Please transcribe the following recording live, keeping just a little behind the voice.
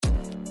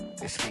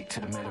Escape to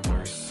the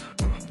metaverse.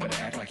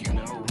 Better act like you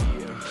know.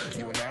 Yeah.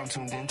 You are now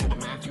tuned into the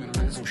Matthew and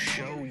Rizzle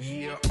show.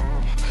 Yeah.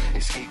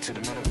 Escape to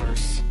the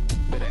metaverse.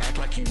 Better act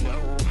like you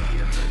know.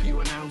 Yeah. You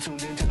are now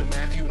tuned into the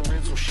Matthew and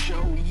Rizzle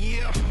show.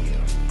 Yeah. Escape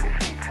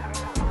to the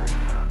metaverse.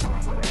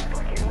 Better act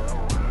like you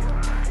know.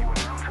 Yeah. You are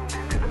now tuned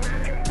into the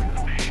Matthew and Rizzle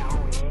show.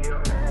 Yeah. Escape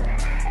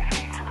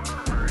to the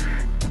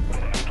metaverse.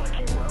 Better act like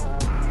you know.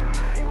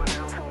 Yeah. You are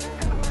now tuned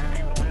into the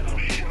Matthew and Rizzle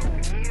show.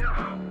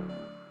 Yeah.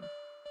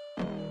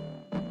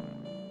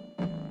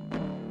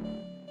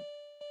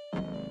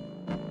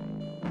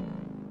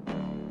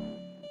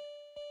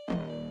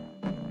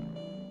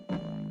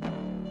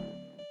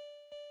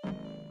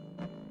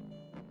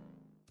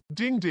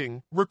 Ding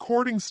ding,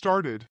 recording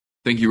started.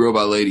 Thank you,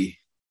 Robot Lady.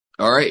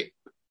 All right,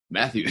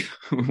 Matthew,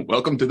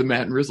 welcome to the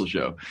Matt and Rizzle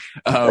show.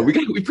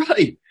 We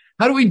probably,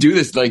 how do we do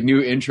this like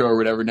new intro or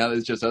whatever now that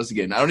it's just us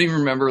again? I don't even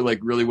remember like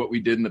really what we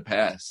did in the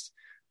past.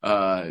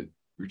 We're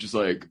just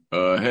like,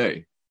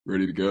 hey,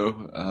 ready to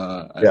go?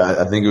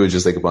 I think it was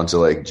just like a bunch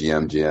of like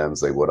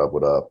GMs, like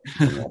what up,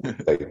 you know,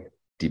 like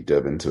deep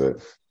dive into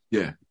it.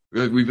 Yeah.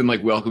 We've been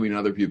like welcoming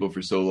other people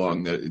for so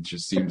long that it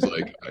just seems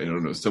like, I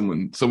don't know,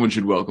 someone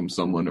should welcome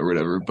someone or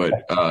whatever.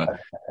 But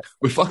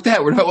fuck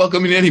that. We're not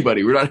welcoming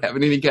anybody. We're not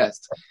having any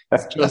guests.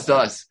 It's just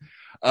us.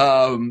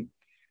 So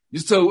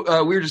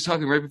we were just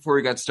talking right before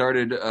we got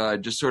started,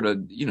 just sort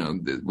of, you know,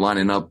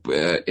 lining up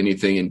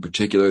anything in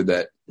particular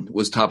that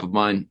was top of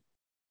mind.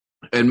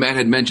 And Matt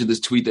had mentioned this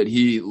tweet that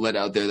he let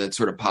out there that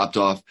sort of popped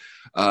off,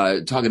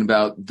 talking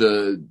about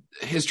the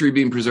history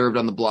being preserved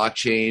on the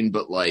blockchain.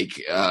 But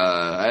like,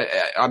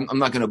 I'm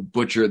not going to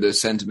butcher the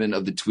sentiment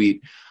of the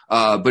tweet,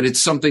 but it's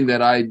something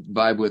that I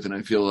vibe with, and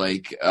I feel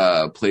like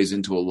plays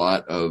into a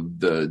lot of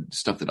the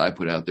stuff that I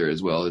put out there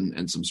as well,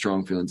 and some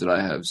strong feelings that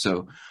I have.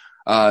 So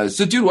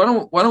dude, why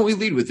don't we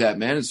lead with that,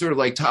 man? It's sort of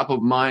like top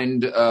of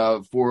mind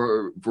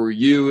for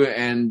you,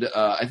 and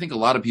I think a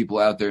lot of people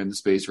out there in the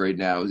space right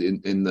now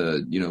in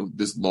the, you know,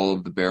 this lull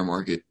of the bear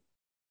market.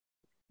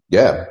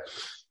 Yeah.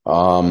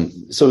 So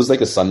it was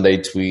like a Sunday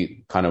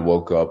tweet. Kind of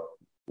woke up,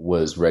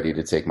 was ready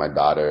to take my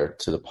daughter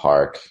to the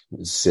park,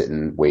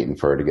 sitting waiting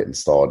for her to get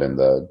installed in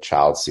the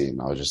child seat,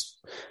 and I was just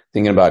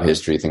thinking about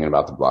history, thinking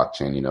about the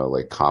blockchain, you know,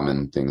 like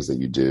common things that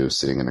you do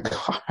sitting in a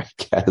car, I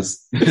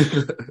guess.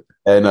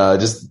 And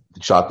just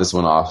shot this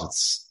one off.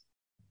 It's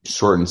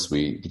short and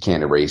sweet. You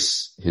can't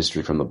erase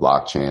history from the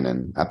blockchain.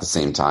 And at the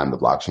same time, the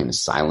blockchain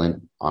is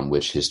silent on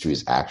which history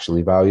is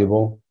actually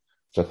valuable,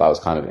 which I thought was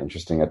kind of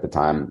interesting at the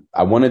time.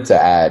 I wanted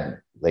to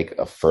add like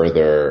a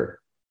further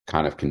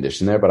kind of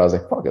condition there, but I was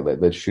like, fuck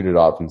it, let's shoot it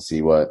off and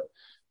see what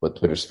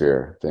Twitter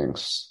sphere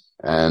thinks.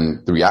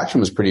 And the reaction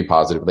was pretty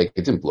positive. Like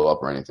it didn't blow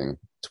up or anything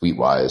tweet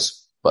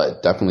wise,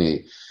 but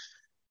definitely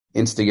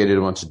instigated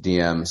a bunch of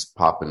DMs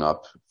popping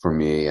up for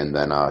me. And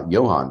then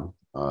Johan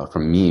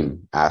from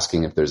Meme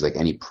asking if there's like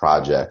any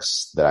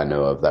projects that I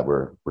know of that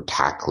were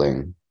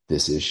tackling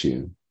this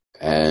issue.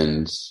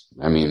 And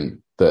I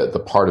mean,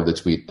 the part of the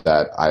tweet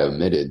that I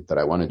omitted that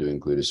I wanted to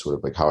include is sort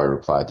of like how I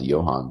replied to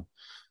Johan.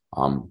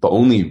 The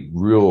only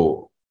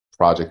real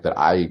project that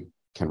I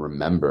can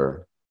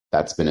remember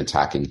that's been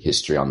attacking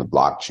history on the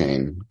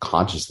blockchain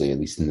consciously, at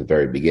least in the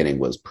very beginning,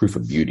 was Proof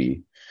of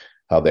Beauty.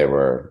 How they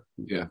were,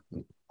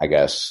 I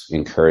guess,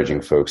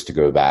 encouraging folks to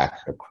go back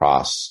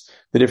across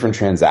the different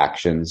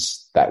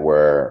transactions that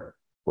were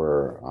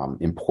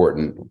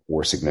important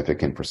or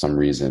significant for some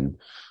reason,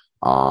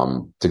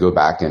 to go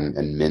back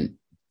and mint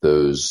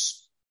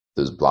those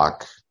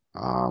block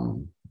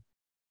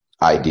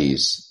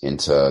IDs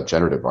into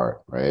generative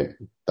art, right?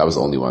 That was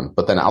the only one.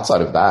 But then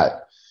outside of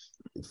that,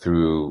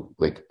 through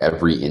like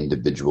every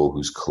individual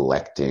who's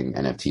collecting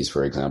NFTs,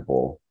 for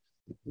example,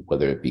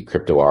 whether it be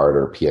crypto art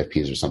or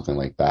PFPs or something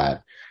like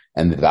that,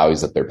 and the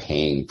values that they're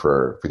paying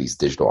for these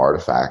digital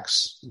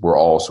artifacts, we're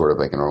all sort of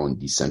like in our own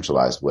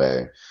decentralized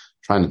way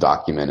trying to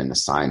document and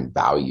assign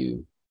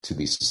value to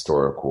these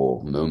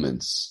historical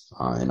moments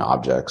and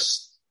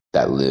objects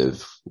that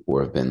live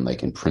or have been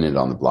like imprinted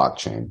on the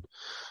blockchain.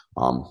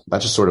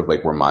 That's just sort of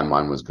like where my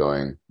mind was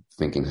going,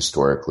 thinking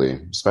historically,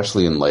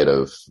 especially in light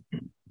of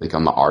like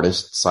on the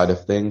artist side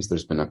of things.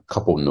 There's been a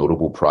couple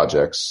notable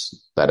projects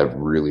that have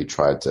really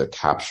tried to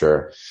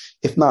capture,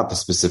 if not the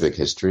specific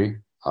history,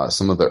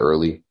 some of the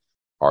early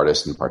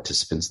artists and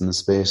participants in the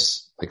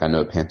space. Like I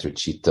know Panther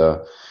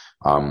Cheetah,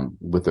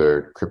 with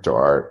their crypto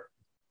art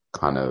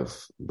kind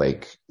of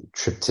like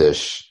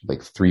triptych,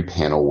 like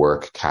 3-panel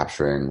work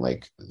capturing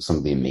like some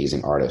of the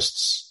amazing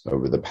artists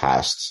over the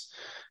past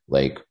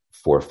like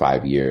 4 or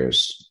 5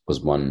 years was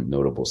one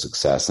notable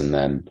success. And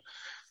then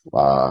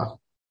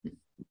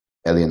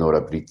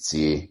Eleonora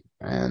Brizzi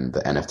and the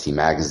NFT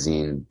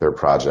magazine, their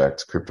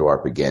project, Crypto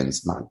Art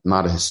Begins,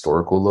 not a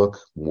historical look,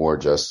 more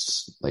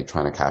just like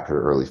trying to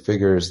capture early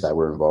figures that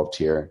were involved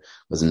here,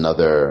 was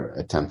another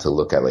attempt to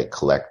look at like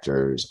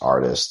collectors,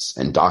 artists,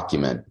 and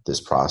document this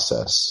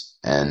process.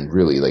 And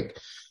really like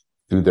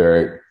through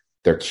their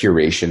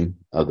curation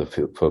of the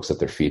folks that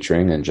they're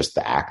featuring and just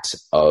the act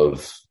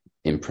of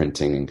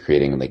imprinting and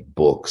creating like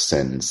books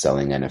and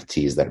selling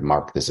NFTs that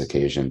mark this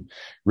occasion,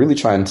 really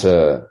trying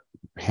to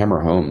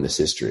hammer home this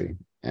history.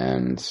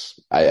 And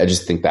I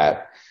just think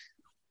that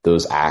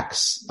those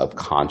acts of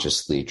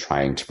consciously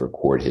trying to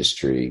record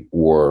history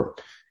or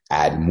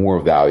add more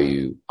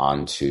value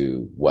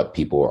onto what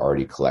people are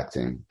already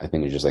collecting, I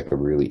think is just like a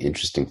really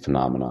interesting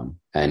phenomenon.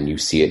 And you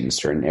see it in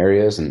certain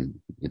areas, and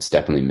it's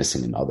definitely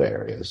missing in other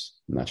areas.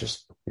 And that's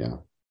just,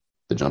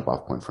 the jump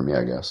off point for me,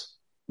 I guess.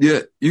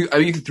 Yeah, you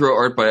can throw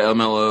Art by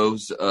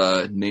MLO's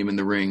name in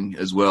the ring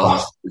as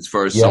well, as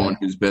far as someone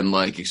who's been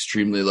like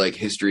extremely like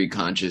history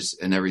conscious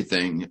and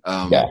everything.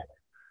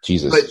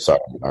 Sorry,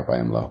 Art by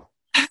MLO.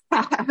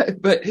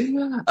 but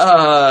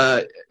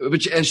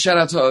and shout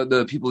out to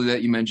the people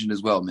that you mentioned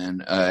as well,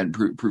 man. And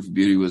Proof of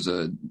Beauty was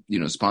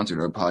sponsored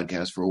our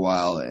podcast for a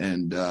while,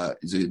 and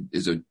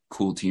is a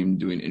cool team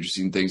doing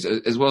interesting things,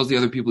 as well as the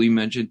other people you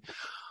mentioned.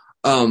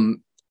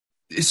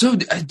 So,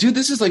 dude,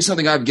 this is like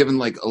something I've given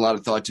like a lot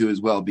of thought to as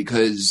well,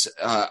 because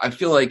I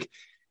feel like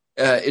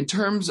in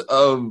terms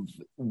of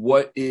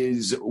what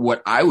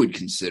I would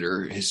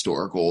consider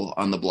historical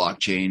on the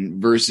blockchain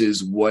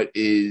versus what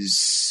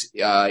is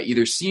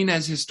either seen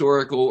as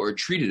historical or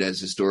treated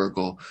as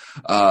historical,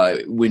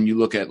 when you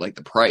look at like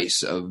the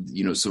price of,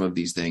 some of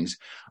these things,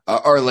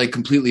 are like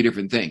completely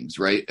different things,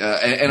 right?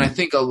 And I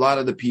think a lot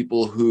of the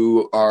people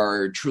who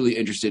are truly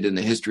interested in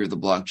the history of the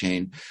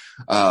blockchain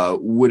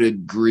would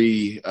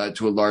agree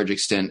to a large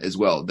extent as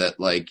well,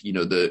 that like,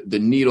 the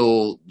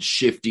needle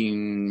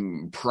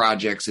shifting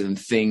projects and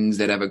things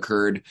that have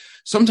occurred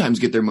sometimes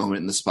get their moment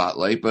in the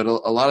spotlight, but a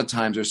lot of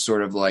times are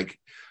sort of like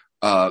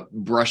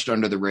brushed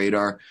under the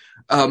radar.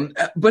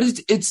 But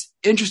it's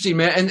interesting,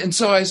 man. And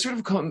so I sort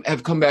of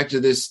have come back to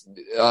this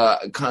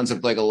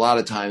concept like a lot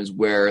of times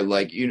where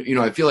like,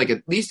 I feel like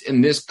at least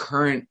in this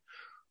current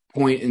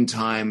point in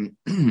time,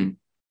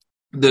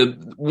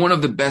 one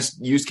of the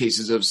best use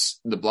cases of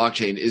the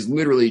blockchain is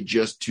literally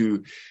just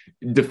to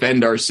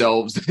defend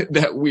ourselves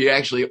that we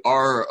actually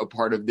are a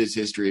part of this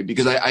history,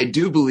 because I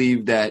do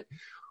believe that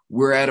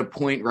we're at a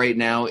point right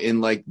now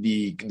in like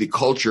the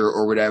culture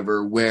or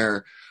whatever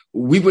where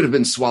we would have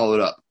been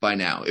swallowed up by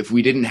now if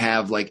we didn't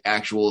have like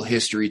actual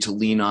history to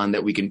lean on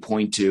that we can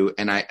point to.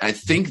 And I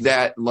think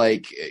that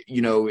like,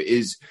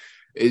 is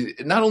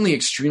not only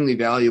extremely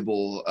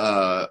valuable,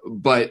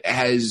 but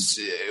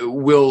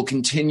will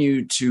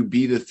continue to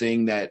be the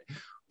thing that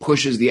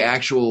pushes the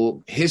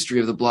actual history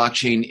of the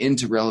blockchain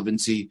into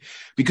relevancy,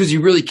 because you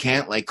really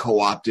can't like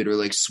co-opt it or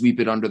like sweep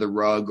it under the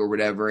rug or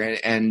whatever.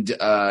 And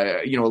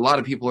a lot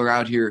of people are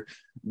out here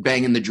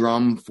banging the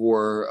drum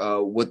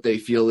for what they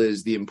feel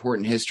is the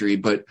important history.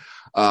 But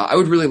I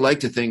would really like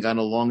to think on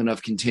a long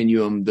enough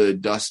continuum, the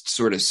dust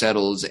sort of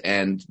settles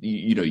and,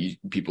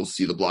 people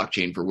see the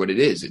blockchain for what it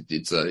is.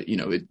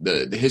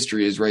 The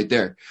history is right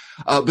there.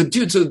 But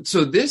dude,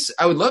 so this,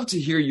 I would love to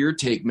hear your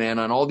take, man,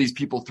 on all these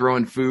people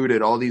throwing food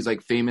at all these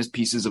like famous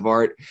pieces of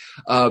art.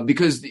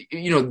 Because,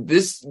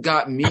 this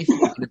got me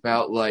thinking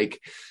about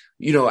like,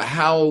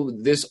 how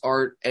this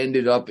art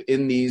ended up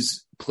in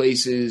these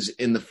places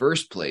in the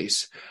first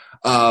place,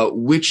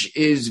 which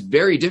is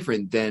very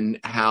different than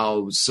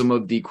how some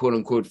of the quote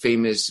unquote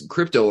famous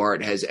crypto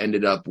art has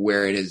ended up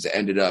where it has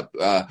ended up.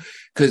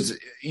 Cause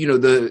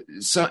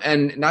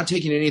and not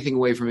taking anything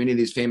away from any of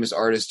these famous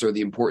artists or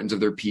the importance of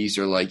their piece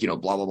or like, blah,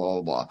 blah,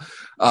 blah, blah,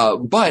 blah.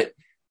 But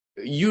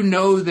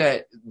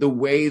that the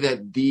way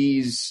that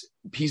these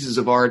pieces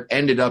of art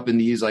ended up in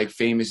these like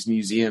famous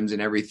museums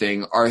and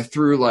everything are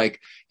through like,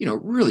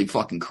 really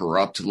fucking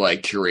corrupt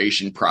like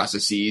curation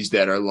processes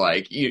that are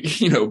like,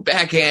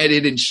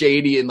 backhanded and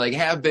shady and like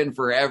have been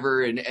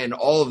forever and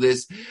all of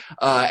this.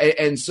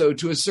 And so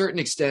to a certain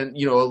extent,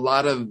 a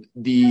lot of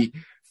the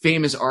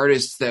famous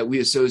artists that we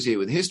associate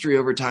with history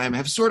over time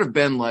have sort of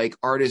been like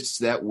artists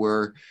that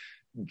were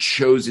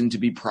chosen to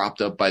be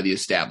propped up by the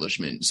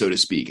establishment, so to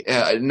speak.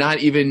 Not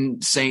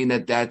even saying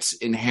that that's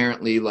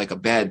inherently like a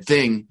bad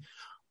thing,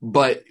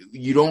 but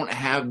you don't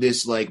have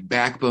this like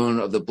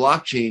backbone of the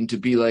blockchain to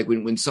be like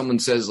when someone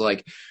says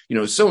like,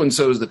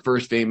 so-and-so is the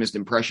first famous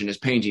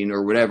impressionist painting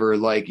or whatever,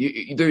 like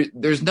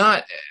there's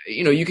not,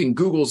 you can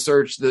Google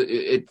search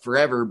it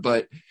forever,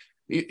 but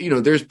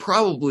there's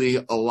probably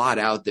a lot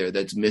out there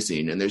that's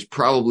missing, and there's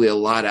probably a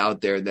lot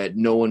out there that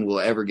no one will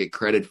ever get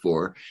credit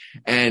for.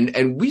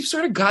 And we've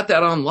sort of got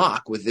that on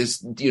lock with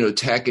this,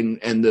 tech and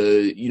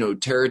the,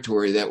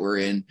 territory that we're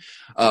in.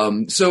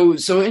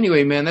 So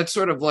anyway, man, that's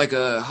sort of like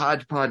a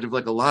hodgepodge of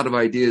like a lot of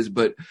ideas,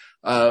 but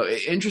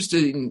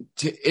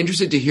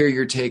interested to hear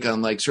your take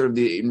on like sort of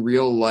the in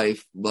real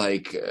life,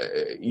 like,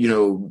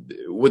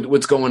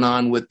 what's going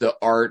on with the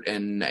art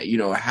and,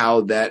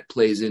 how that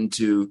plays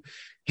into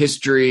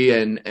history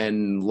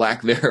and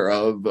lack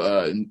thereof,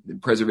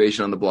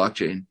 preservation on the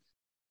blockchain.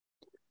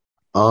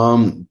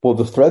 Well,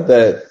 the thread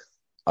that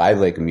I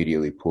like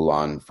immediately pull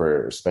on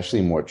for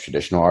especially more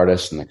traditional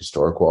artists and like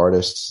historical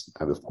artists,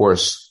 of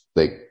course,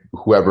 like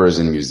whoever is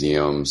in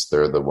museums,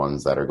 they're the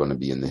ones that are going to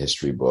be in the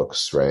history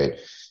books, right?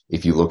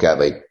 if you look at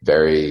like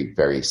very,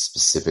 very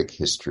specific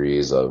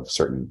histories of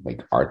certain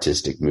like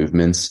artistic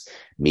movements,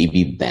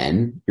 maybe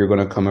then you're going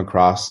to come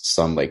across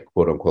some like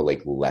quote unquote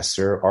like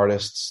lesser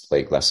artists,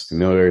 like less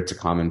familiar to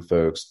common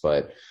folks,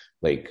 but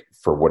like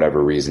for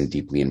whatever reason,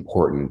 deeply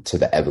important to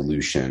the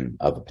evolution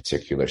of a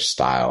particular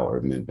style or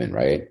movement,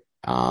 right?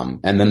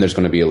 And then there's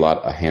going to be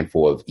a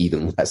handful of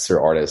even lesser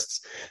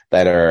artists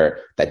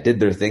that did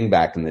their thing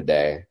back in the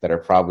day that are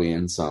probably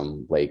in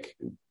some like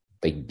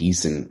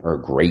decent or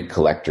great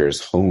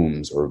collectors'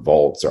 homes or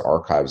vaults or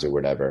archives or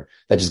whatever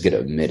that just get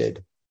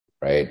omitted,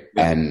 right?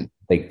 Yeah. And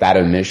like that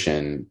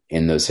omission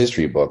in those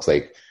history books,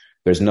 like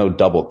there's no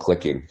double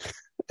clicking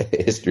a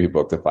history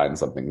book to find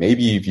something.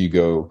 Maybe if you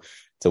go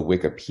to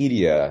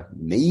Wikipedia,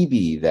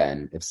 maybe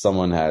then if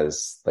someone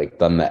has like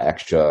done the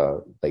extra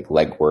like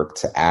legwork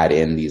to add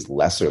in these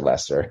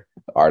lesser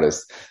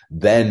artists,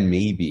 then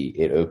maybe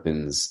it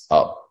opens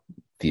up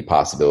the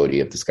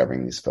possibility of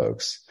discovering these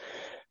folks.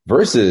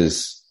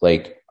 Versus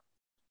like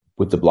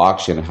with the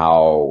blockchain,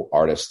 how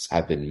artists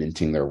have been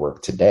minting their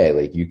work today,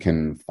 like you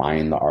can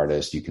find the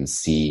artist, you can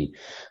see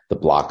the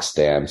block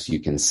stamps, you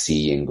can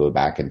see and go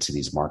back into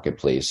these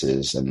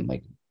marketplaces and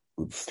like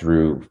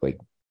through like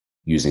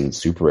using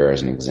super rare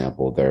as an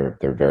example, their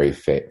very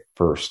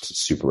first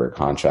super rare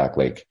contract,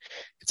 like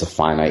it's a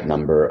finite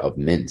number of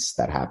mints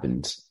that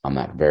happened on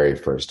that very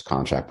first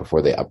contract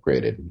before they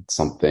upgraded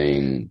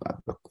something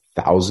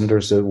 1,000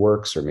 or so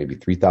works, or maybe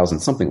 3,000,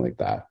 something like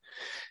that.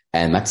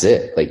 And that's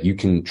it. Like you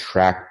can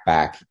track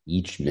back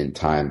each mint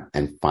time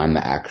and find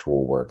the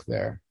actual work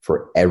there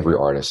for every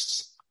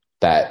artist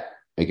that,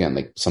 again,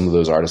 like some of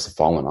those artists have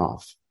fallen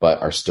off,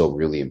 but are still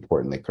really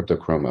important. Like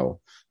Cryptochromo,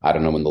 I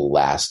don't know when the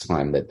last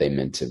time that they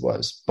minted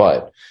was,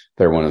 but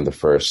they're one of the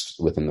first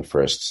within the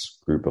first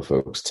group of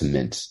folks to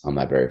mint on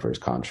that very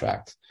first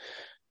contract.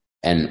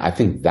 And I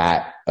think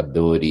that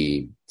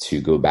ability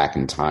to go back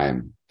in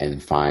time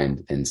and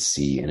find and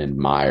see and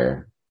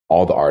admire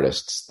all the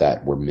artists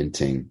that were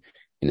minting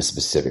in a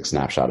specific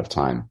snapshot of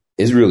time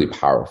is really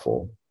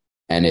powerful.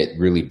 And it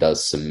really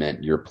does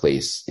cement your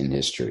place in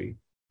history.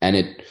 And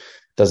it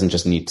doesn't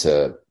just need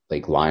to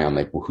like lie on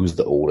like, well, who's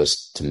the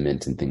oldest to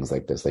mint and things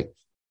like this. Like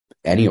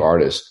any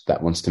artist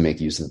that wants to make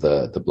use of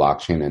the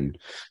blockchain and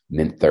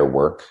mint their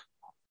work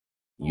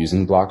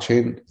using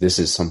blockchain, this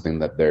is something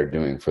that they're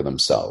doing for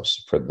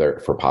themselves,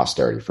 for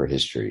posterity, for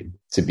history,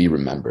 to be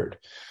remembered.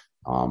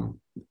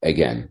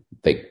 Again,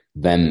 like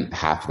then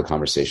half the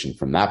conversation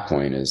from that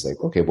point is like,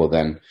 okay, well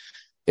then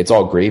it's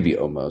all gravy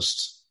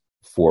almost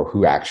for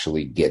who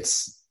actually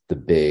gets the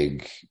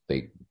big,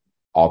 like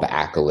all the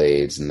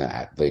accolades and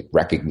the like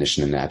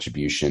recognition and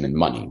attribution and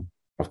money.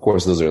 Of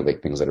course, those are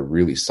like things that are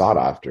really sought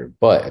after,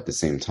 but at the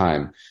same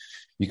time,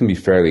 you can be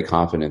fairly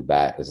confident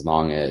that as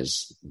long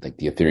as like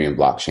the Ethereum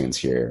blockchain's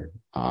here,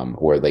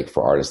 or like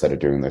for artists that are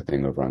doing their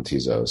thing over on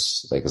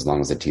Tezos, like as long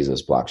as the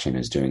Tezos blockchain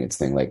is doing its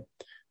thing, like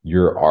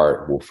your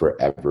art will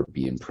forever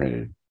be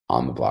imprinted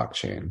on the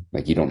blockchain.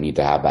 Like you don't need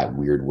to have that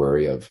weird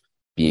worry of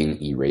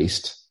being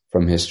erased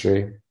from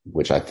history,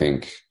 which I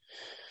think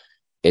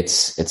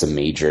it's a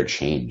major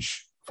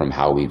change from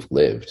how we've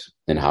lived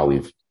and how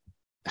we've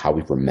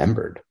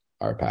remembered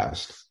our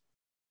past.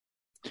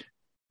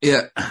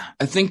 Yeah,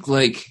 I think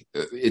like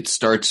it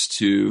starts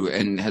to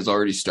and has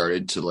already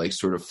started to like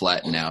sort of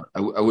flatten out.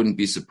 I wouldn't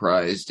be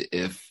surprised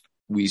if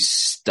we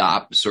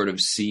stop sort of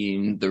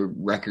seeing the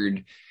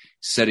record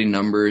setting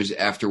numbers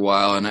after a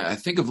while. And I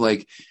think of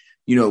like,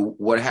 you know,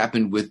 what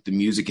happened with the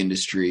music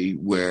industry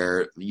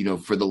where, you know,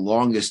 for the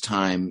longest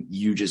time,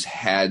 you just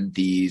had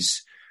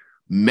these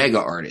mega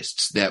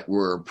artists that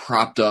were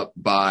propped up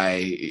by,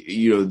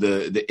 you know,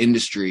 the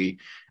industry.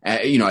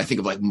 You know, I think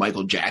of like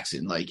Michael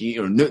Jackson, like,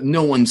 you know,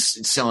 no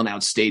one's selling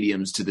out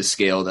stadiums to the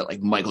scale that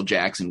like Michael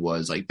Jackson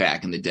was like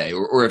back in the day,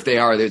 or if they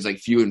are, there's like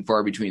few and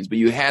far betweens, but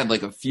you had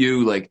like a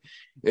few, like,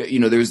 you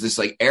know, there's this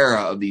like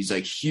era of these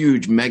like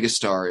huge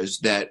megastars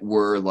that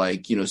were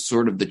like, you know,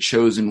 sort of the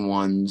chosen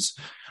ones,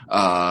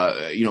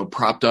 you know,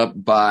 propped up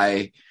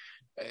by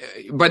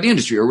the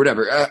industry or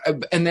whatever.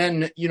 And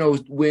then, you know,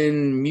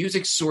 when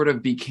music sort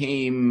of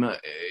became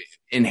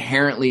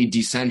inherently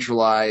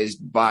decentralized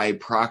by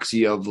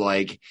proxy of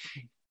like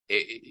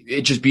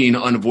it just being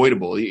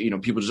unavoidable, you know,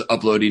 people just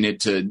uploading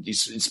it to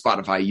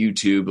Spotify,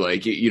 YouTube,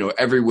 like, you know,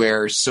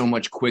 everywhere so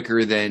much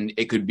quicker than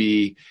it could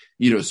be,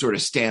 you know, sort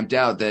of stamped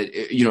out,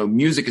 that, you know,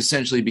 music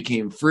essentially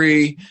became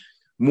free.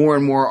 More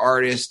and more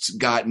artists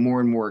got more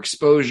and more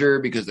exposure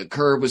because the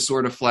curve was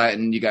sort of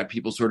flattened. You got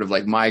people sort of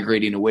like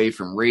migrating away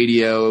from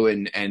radio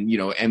and, you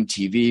know,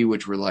 MTV,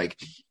 which were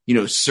like, you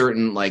know,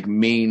 certain like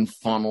main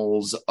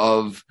funnels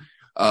of,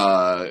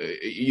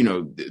 you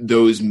know,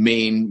 those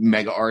main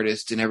mega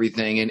artists and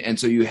everything. And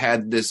so you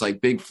had this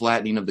like big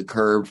flattening of the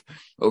curve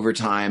over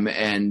time.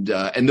 And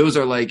those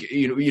are like,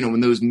 you know,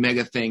 when those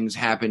mega things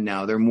happen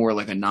now, they're more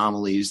like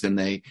anomalies than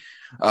they,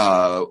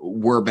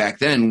 were back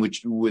then,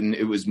 which when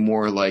it was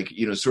more like,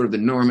 you know, sort of the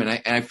norm.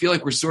 And I feel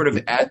like we're sort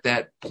of at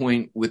that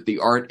point with the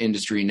art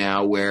industry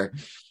now where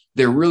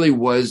there really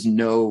was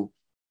no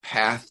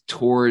path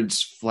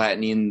towards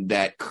flattening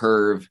that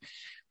curve.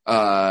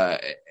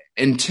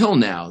 until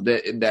now,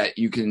 that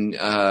you can,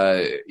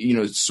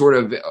 sort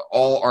of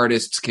all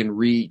artists can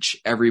reach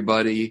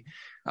everybody.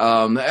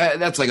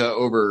 That's like a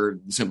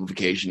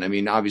oversimplification. I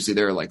mean, obviously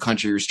there are like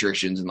country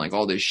restrictions and like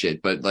all this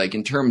shit, but like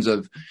in terms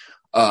of,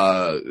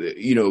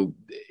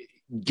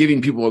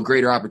 giving people a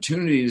greater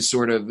opportunity to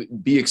sort of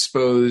be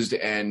exposed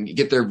and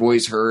get their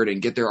voice heard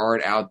and get their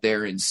art out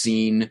there and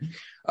seen.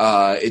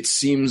 It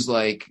seems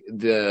like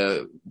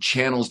the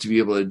channels to be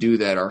able to do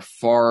that are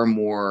far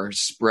more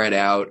spread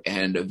out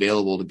and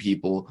available to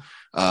people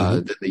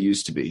than they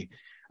used to be.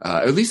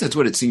 At least that's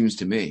what it seems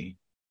to me.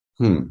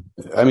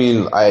 I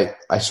mean,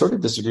 I sort of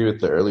disagree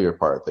with the earlier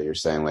part that you're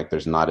saying, like,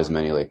 there's not as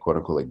many, like, quote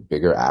unquote, like,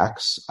 bigger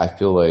acts. I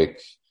feel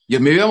like, yeah,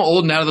 maybe I'm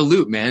old and out of the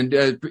loop, man.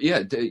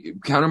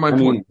 Counter my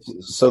point.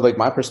 So, like,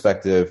 my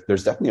perspective,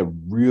 there's definitely a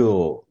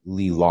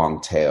really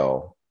long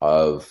tail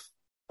of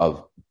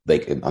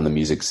like on the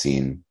music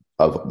scene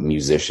of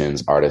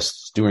musicians,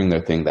 artists doing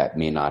their thing that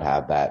may not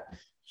have that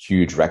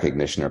huge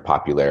recognition or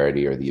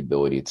popularity or the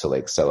ability to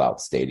like sell out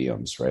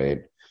stadiums,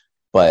 right?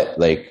 But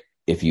like,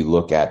 if you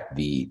look at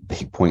the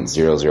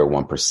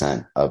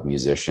 0.001% of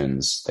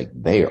musicians, like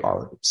they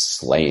are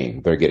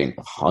slaying. They're getting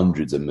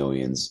hundreds of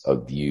millions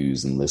of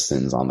views and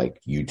listens on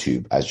like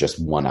YouTube as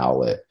just one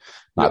outlet,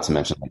 not to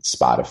mention like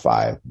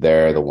Spotify.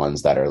 They're the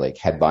ones that are like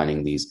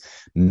headlining these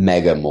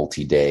mega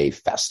multi-day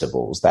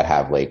festivals that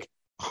have like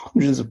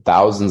hundreds of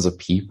thousands of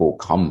people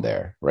come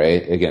there,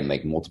 right? Again,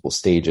 like multiple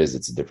stages,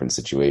 it's a different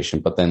situation,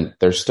 but then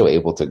they're still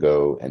able to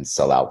go and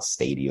sell out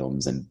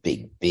stadiums and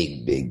big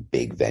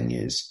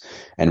venues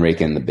and rake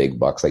in the big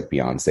bucks. Like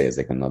Beyonce is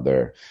like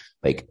another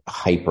like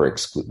hyper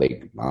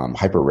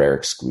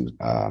rare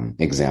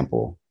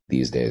example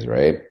these days,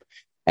 right?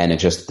 And it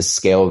just, the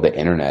scale of the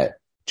internet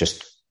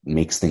just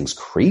makes things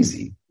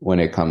crazy when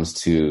it comes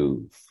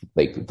to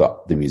like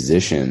the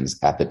musicians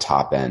at the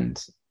top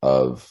end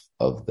of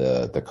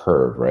the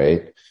curve,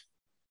 right?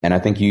 And I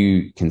think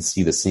you can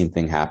see the same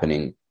thing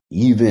happening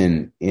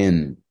even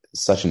in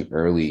such an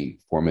early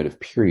formative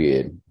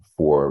period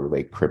for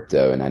like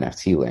crypto and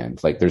NFT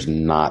land. Like there's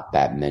not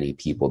that many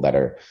people that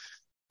are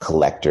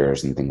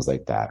collectors and things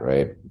like that,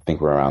 right? I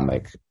think we're around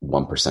like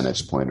 1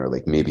 percentage point or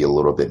like maybe a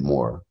little bit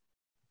more.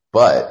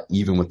 But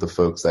even with the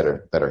folks that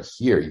are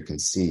here, you can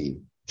see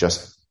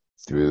just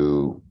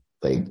through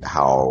like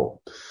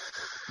how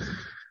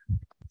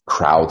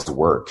crowds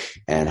work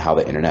and how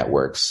the internet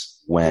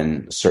works,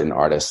 when certain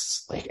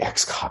artists like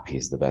Xcopy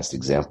is the best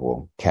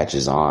example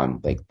catches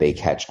on, like they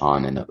catch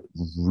on in a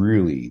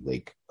really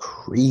like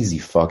crazy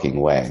fucking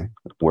way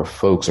where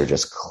folks are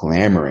just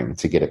clamoring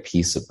to get a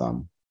piece of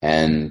them.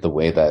 And the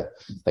way that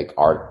like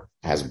art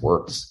has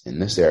worked in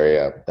this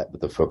area, that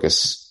the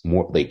focus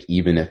more like,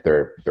 even if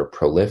they're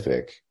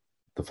prolific,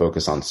 the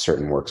focus on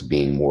certain works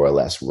being more or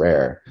less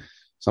rare.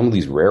 Some of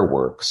these rare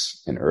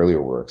works and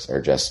earlier works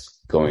are just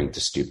going to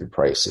stupid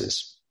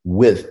prices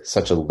with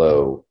such a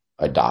low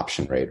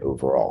adoption rate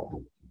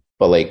overall.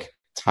 But like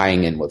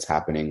tying in what's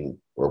happening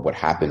or what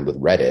happened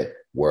with Reddit,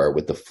 where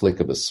with the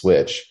flick of a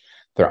switch,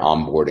 they're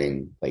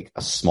onboarding like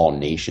a small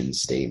nation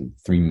state,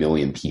 3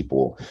 million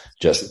people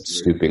just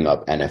scooping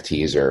up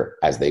NFTs, or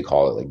as they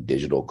call it, like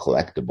digital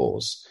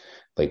collectibles.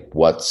 Like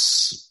what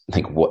does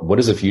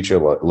the future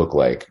look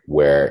like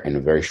where in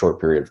a very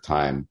short period of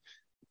time,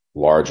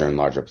 larger and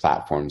larger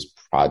platforms,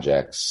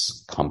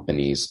 projects,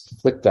 companies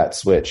flick that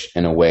switch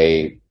in a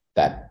way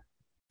that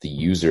the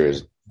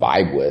users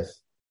vibe with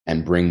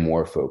and bring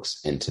more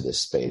folks into this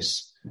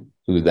space,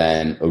 who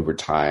then over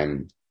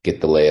time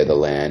get the lay of the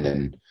land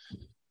and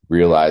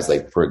realize,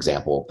 like, for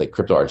example, like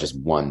crypto art is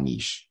just one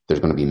niche. There's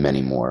going to be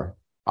many more,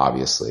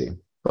 obviously,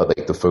 but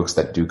like the folks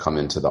that do come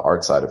into the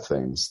art side of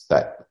things,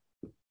 that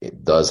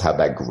it does have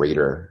that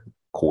greater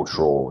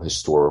cultural,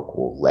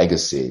 historical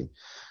legacy,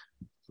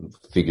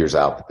 figures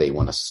out that they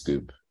want to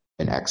scoop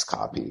an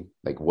Xcopy.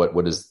 Like what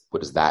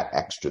does that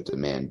extra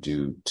demand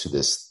do to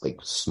this like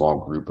small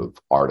group of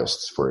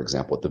artists, for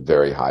example, at the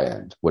very high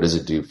end? What does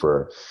it do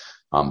for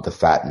the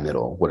fat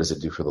middle? What does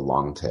it do for the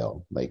long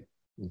tail? Like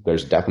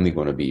there's definitely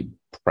going to be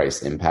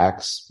price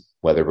impacts,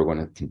 whether we're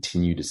going to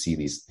continue to see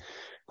these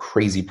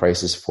crazy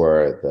prices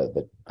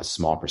for a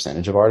small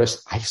percentage of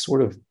artists. I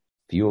sort of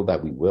feel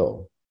that we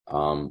will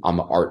on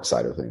the art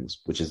side of things,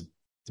 which is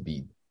to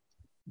be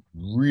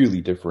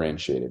really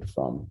differentiated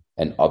from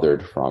and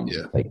othered from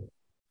like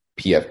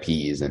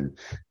PFPs and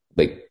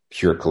like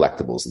pure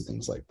collectibles and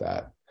things like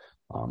that.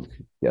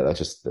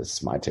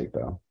 That's my take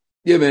though.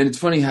 Yeah, man, it's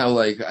funny how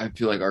like I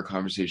feel like our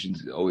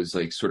conversations always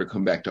like sort of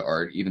come back to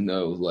art, even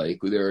though like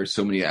there are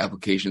so many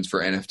applications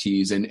for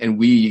NFTs, and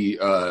we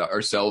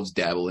ourselves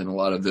dabble in a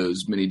lot of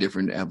those many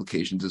different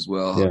applications as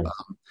well.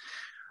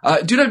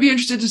 Yeah. Dude, I'd be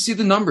interested to see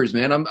the numbers,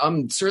 man.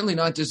 I'm certainly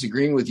not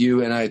disagreeing with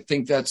you, and I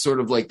think that's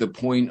sort of like the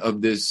point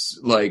of this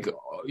like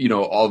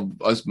all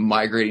of us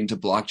migrating to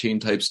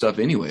blockchain type stuff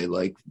anyway.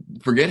 Like,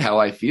 forget how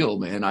I feel,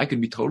 man. I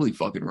could be totally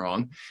fucking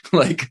wrong.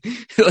 Like,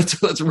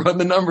 let's run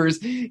the numbers,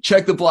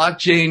 check the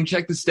blockchain,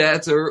 check the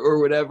stats or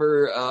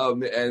whatever,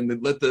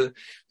 and let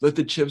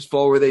the chips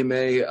fall where they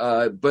may.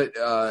 But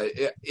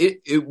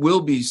it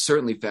will be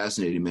certainly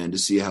fascinating, man, to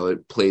see how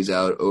it plays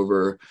out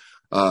over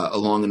a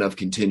long enough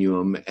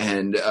continuum.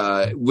 And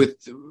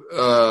with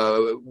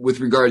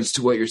regards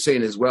to what you're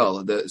saying as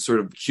well, the sort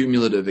of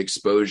cumulative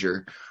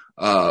exposure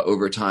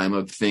over time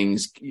of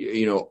things,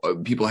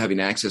 people having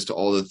access to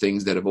all the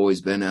things that have always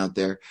been out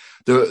there.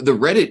 The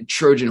Reddit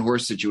Trojan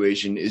horse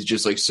situation is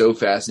just like so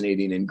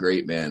fascinating and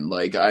great, man.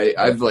 Like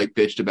I've like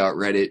bitched about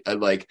Reddit.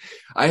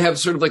 I have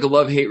sort of like a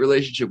love-hate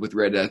relationship with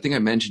Reddit. I think I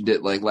mentioned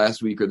it like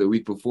last week or the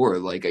week before.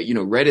 Like,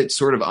 Reddit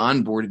sort of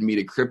onboarded me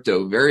to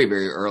crypto very,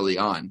 very early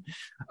on.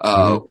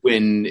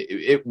 When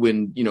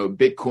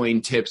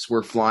Bitcoin tips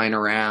were flying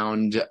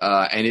around,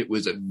 and it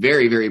was a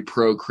very, very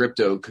pro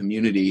crypto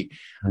community.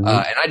 And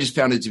I just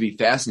found it to be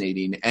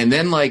fascinating. And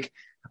then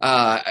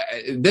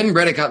then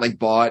Reddit got like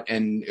bought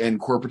and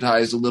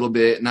corporatized a little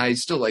bit. And I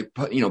still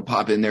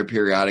pop in there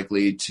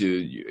periodically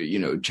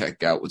to,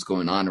 check out what's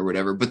going on or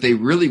whatever, but they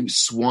really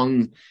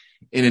swung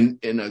in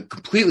a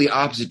completely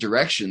opposite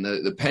direction,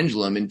 the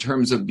pendulum, in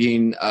terms of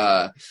being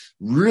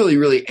really,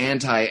 really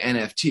anti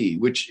NFT,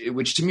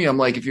 which to me, I'm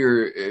like, if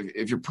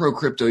you're pro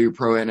crypto, you're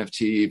pro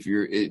NFT. If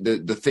you're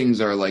the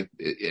things are like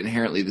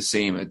inherently the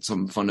same at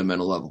some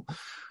fundamental level.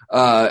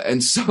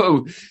 And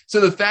so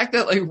the fact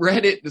that like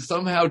Reddit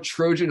somehow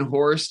Trojan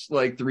horsed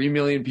like 3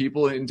 million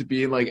people into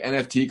being like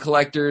NFT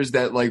collectors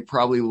that like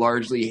probably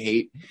largely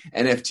hate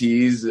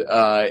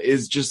NFTs,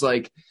 is just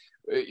like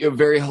a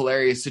very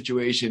hilarious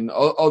situation.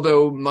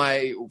 Although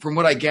from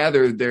what I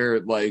gathered, they're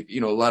like, a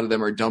lot of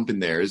them are dumping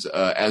theirs,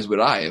 as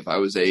would I, if I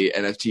was a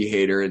NFT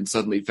hater and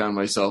suddenly found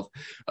myself,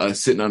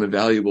 sitting on a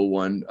valuable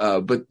one.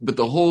 But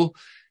the whole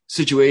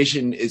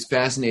situation is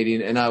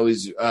fascinating. And I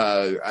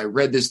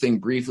read this thing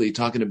briefly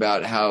talking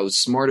about how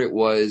smart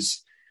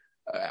Reddit's,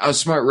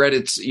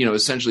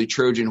 essentially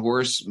Trojan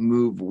horse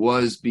move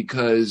was,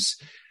 because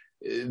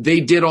they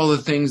did all the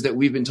things that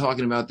we've been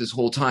talking about this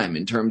whole time,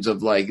 in terms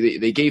of like,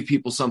 they gave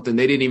people something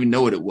they didn't even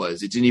know what it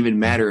was. It didn't even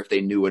matter if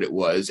they knew what it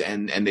was,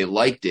 and they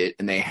liked it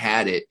and they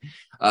had it.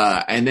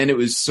 And then it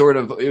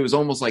was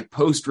almost like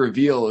post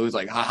reveal. It was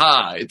like,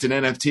 haha, it's an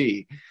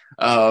NFT.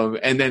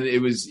 And then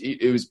it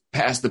was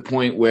past the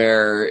point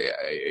where,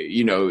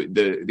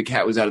 the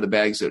cat was out of the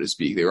bag, so to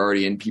speak. They were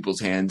already in people's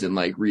hands and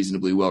like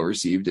reasonably well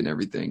received and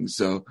everything.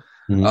 So,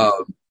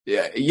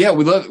 yeah,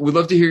 we'd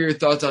love to hear your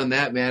thoughts on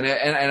that, man.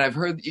 And I've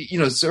heard,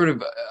 sort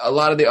of a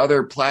lot of the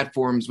other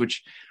platforms,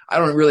 which I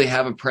don't really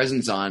have a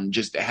presence on,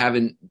 just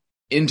haven't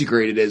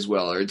integrated as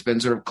well, or it's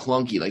been sort of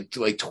clunky.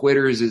 Like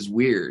Twitter's is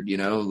weird,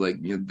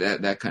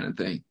 that kind of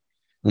thing.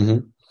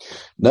 Mm-hmm.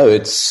 No,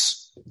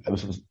 it's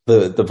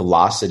the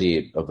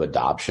velocity of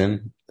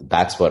adoption.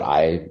 That's what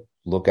I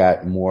look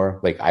at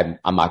more. Like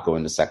I'm not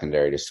going to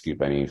secondary to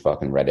scoop any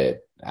fucking Reddit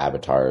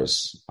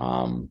avatars.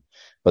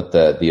 But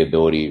the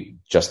ability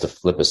just to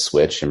flip a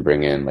switch and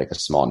bring in like a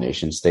small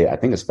nation state, I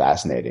think is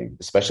fascinating,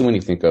 especially when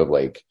you think of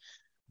like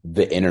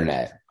the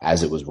internet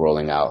as it was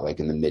rolling out,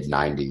 like in the mid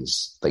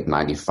 90s, like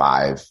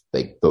 95,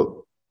 like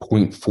the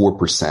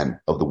 0.4%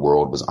 of the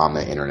world was on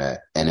the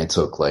internet. And it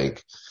took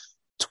like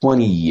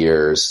 20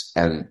 years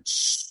and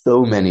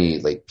so many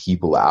like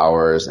people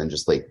hours and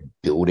just like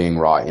building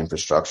raw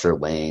infrastructure,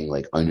 laying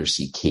like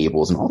undersea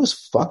cables and all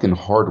this fucking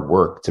hard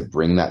work to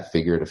bring that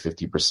figure to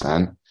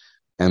 50%.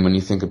 And when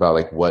you think about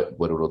like what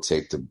it'll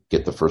take to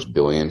get the first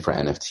billion for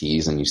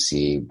NFTs, and you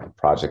see a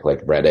project like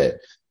Reddit,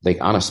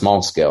 like on a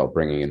small scale,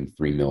 bringing in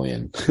 3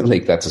 million,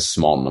 like that's a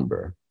small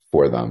number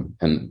for them,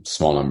 and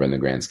small number in the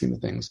grand scheme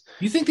of things.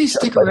 You think they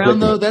stick around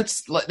though?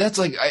 That's like,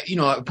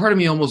 part of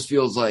me almost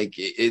feels like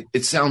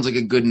it sounds like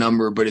a good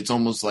number, but it's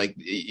almost like,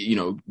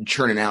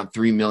 churning out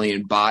 3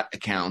 million bot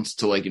accounts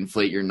to like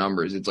inflate your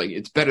numbers. It's like,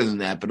 it's better than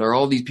that, but are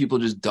all these people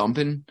just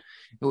dumping?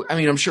 I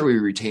mean, I'm sure we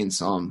retain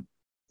some.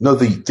 No,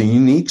 the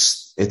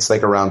uniques, it's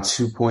like around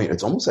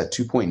it's almost at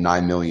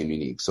 2.9 million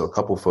uniques. So a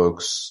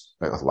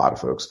lot of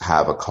folks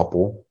have a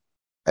couple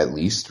at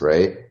least,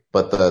 right?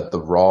 But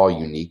the raw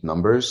unique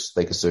numbers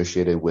like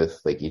associated with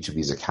like each of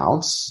these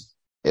accounts,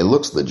 it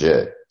looks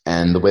legit.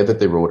 And the way that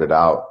they rolled it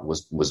out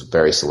was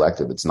very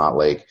selective. It's not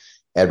like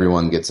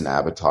everyone gets an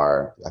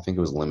avatar. I think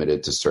it was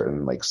limited to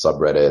certain like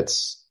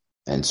subreddits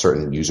and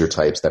certain user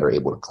types that are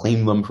able to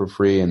claim them for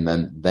free. And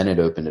then it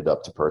opened it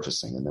up to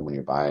purchasing. And then when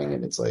you're buying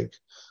it, it's like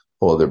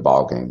whole other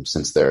ball game.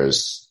 Since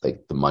there's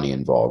like the money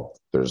involved,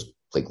 there's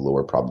like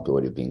lower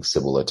probability of being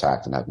civil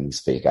attacked and having these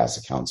fake ass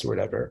accounts or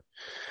whatever.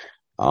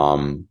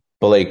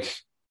 But like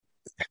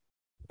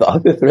the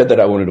other thread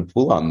that I wanted to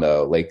pull on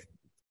though, like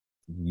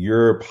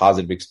your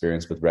positive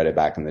experience with Reddit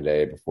back in the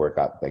day before it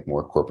got like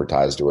more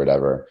corporatized or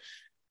whatever,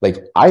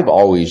 like I've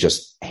always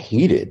just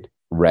hated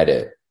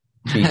Reddit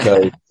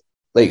because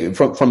like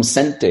from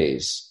cent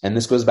days, and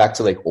this goes back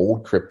to like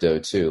old crypto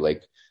too,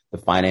 like the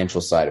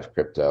financial side of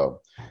crypto,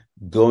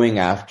 going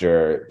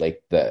after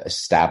like the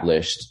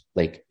established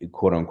like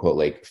quote unquote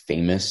like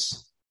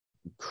famous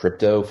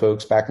crypto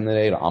folks back in the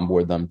day to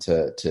onboard them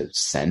to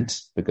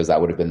Cent, because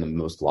that would have been the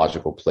most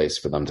logical place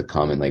for them to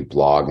come and like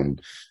blog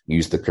and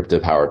use the crypto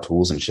power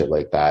tools and shit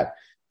like that.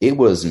 It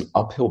was an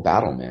uphill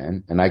battle,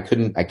 man. And I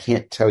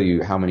can't tell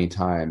you how many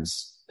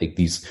times like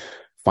these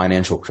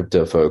financial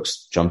crypto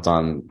folks jumped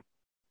on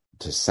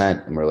to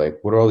Cent and were like,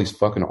 what are all these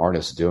fucking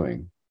artists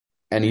doing?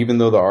 And even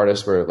though the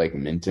artists were like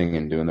minting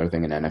and doing their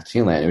thing in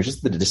NFT land, it was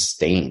just the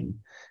disdain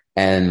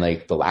and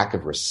like the lack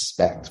of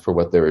respect for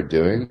what they were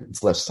doing.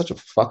 It's left such a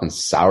fucking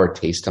sour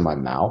taste in my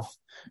mouth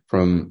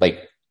from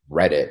like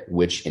Reddit,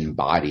 which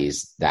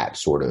embodies that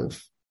sort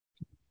of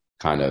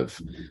kind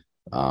of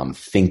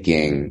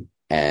thinking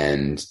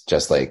and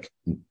just like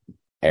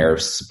air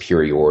of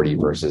superiority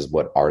versus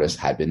what artists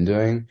had been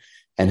doing,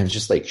 and have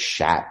just like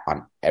shat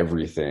on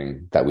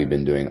everything that we've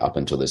been doing up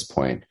until this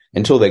point,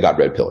 until they got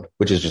red pilled,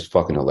 which is just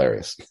fucking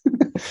hilarious.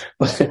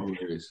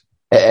 Hilarious.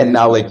 And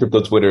now like crypto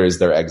Twitter is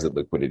their exit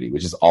liquidity,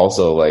 which is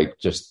also like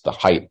just the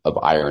height of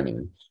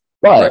irony.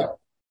 But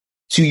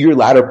to your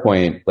latter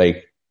point,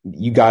 like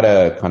you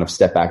gotta kind of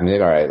step back and be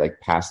like, all right, like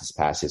past is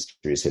past,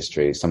 history is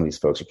history. Some of these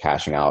folks are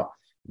cashing out.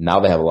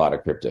 Now they have a lot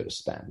of crypto to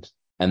spend.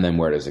 And then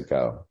where does it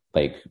go?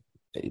 Like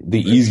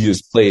the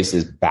easiest place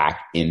is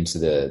back into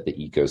the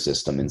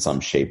ecosystem in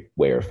some shape,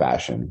 way, or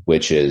fashion,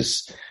 which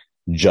is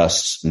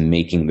just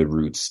making the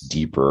roots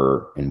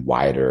deeper and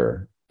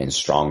wider and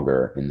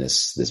stronger in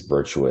this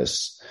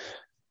virtuous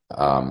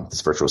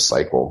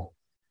cycle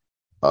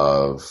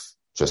of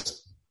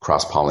just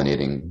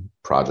cross-pollinating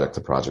project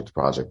to project to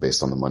project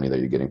based on the money that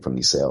you're getting from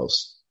these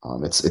sales.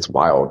 It's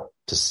wild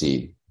to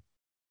see.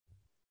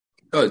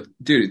 Oh,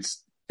 dude,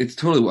 it's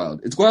totally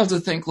wild. It's wild to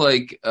think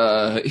like,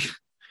 back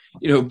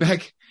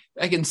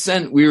in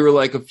Cent, we were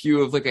like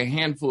a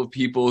handful of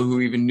people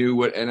who even knew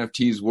what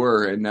NFTs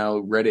were. And now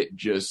Reddit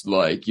just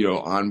like,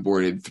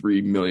 onboarded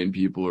 3 million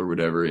people or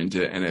whatever into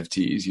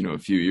NFTs, a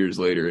few years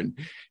later. And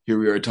here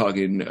we are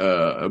talking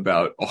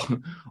about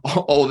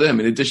all of them,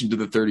 in addition to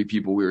the 30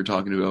 people we were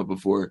talking about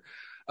before.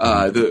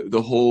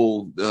 The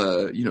whole,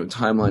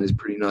 timeline is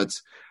pretty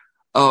nuts.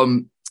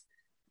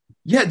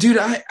 Yeah, dude,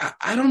 I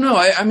don't know.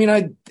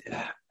 I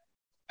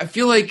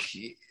feel like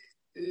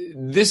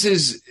this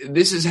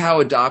is how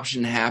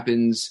adoption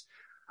happens,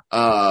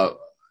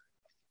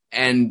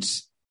 and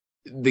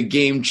the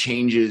game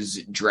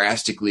changes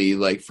drastically,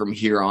 like from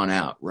here on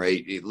out,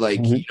 right?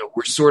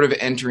 We're sort of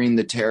entering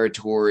the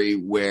territory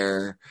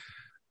where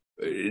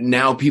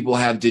now people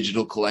have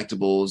digital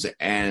collectibles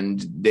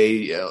and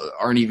they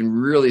aren't even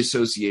really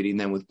associating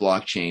them with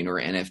blockchain or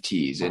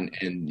NFTs. And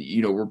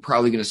we're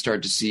probably going to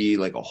start to see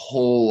like a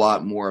whole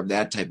lot more of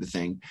that type of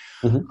thing.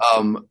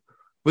 And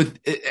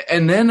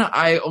then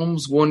I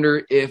almost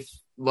wonder if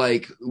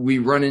like we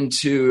run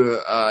into,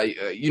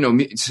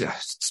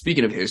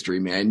 speaking of history,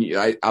 man,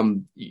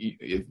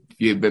 if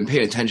you've been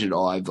paying attention at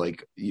all, I've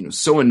like,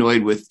 so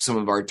annoyed with some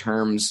of our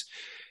terms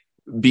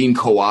being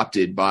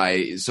co-opted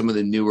by some of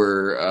the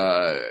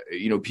newer,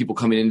 people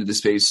coming into the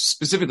space,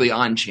 specifically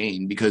on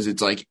chain, because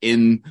it's like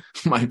in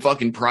my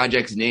fucking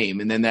project's name.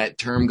 And then that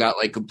term got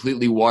like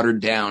completely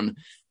watered down.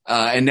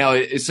 And now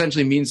it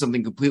essentially means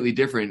something completely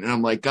different. And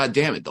I'm like, God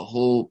damn it.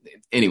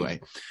 Anyway.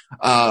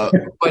 But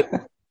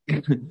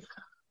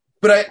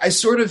I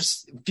sort of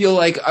feel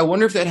like, I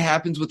wonder if that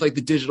happens with like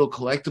the digital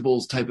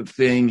collectibles type of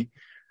thing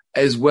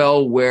as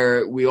well,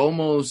 where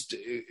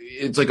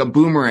it's like a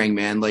boomerang,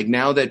 man. Like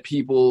now that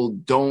people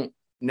don't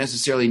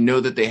necessarily know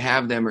that they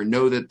have them or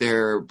know that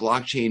they're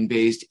blockchain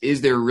based,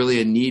 is there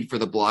really a need for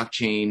the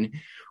blockchain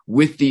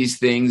with these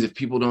things if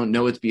people don't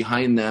know it's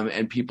behind them?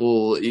 And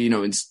people,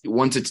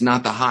 once it's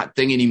not the hot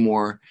thing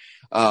anymore,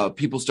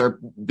 people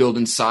start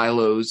building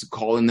silos,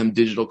 calling them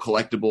digital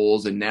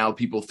collectibles. And now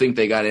people think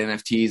they got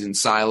NFTs and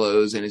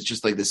silos, and it's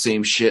just like the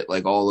same shit,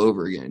 like all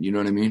over again. You know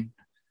what I mean?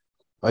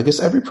 I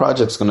guess every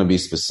project's going to be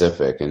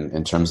specific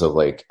in terms of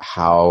like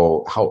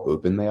how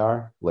open they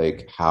are,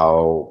 like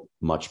how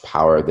much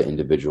power the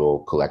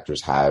individual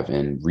collectors have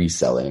in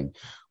reselling,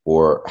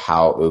 or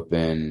how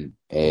open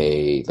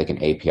an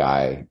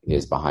API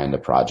is behind the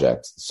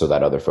project, so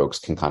that other folks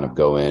can kind of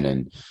go in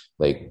and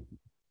like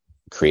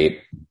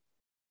create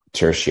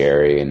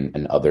tertiary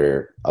and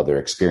other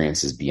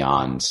experiences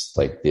beyond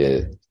like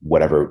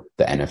whatever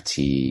the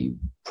NFT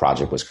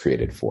project was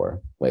created for.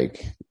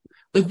 Like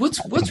what's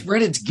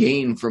Reddit's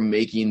gain from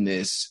making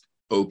this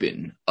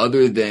open,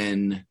 other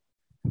than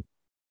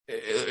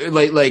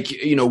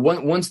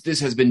once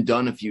this has been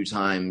done a few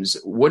times,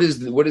 what is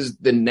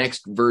the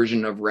next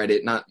version of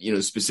Reddit? Not,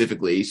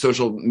 specifically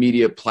social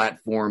media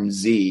platform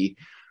Z.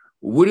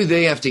 What do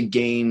they have to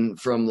gain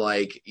from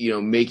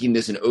making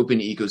this an open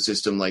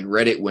ecosystem like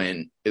Reddit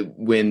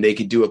when they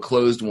could do a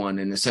closed one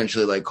and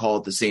essentially like call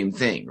it the same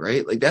thing,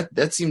 right? Like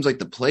that seems like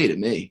the play to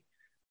me.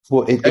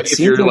 Well, if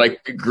you're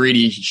like a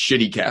greedy,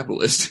 shitty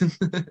capitalist.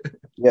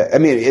 Yeah, I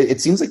mean,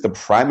 it seems like the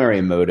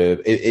primary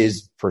motive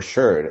is for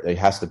sure. It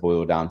has to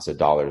boil down to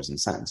dollars and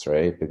cents,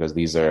 right? Because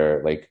these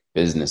are like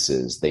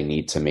businesses. They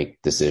need to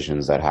make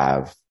decisions that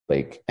have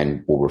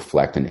and will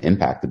reflect and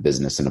impact the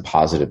business in a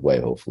positive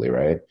way, hopefully,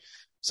 right?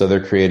 So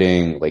they're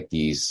creating like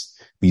these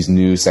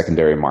new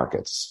secondary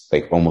markets,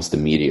 like almost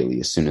immediately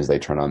as soon as they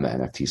turn on the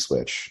NFT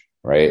switch,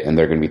 right? And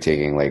they're going to be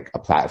taking like a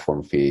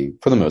platform fee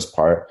for the most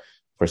part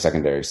for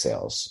secondary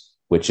sales,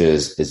 which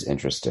is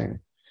interesting.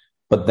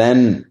 But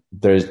then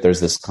there's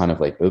this kind of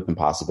like open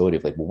possibility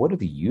of like, well, what do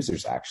the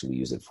users actually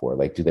use it for?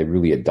 Like, do they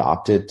really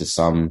adopt it? Do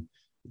some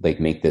like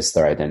make this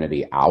their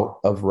identity out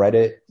of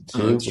Reddit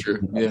too? That's true.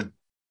 Yeah.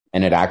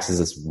 And it acts as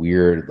this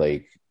weird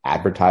like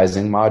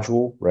advertising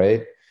module,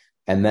 right?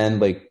 And then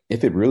like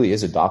if it really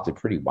is adopted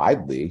pretty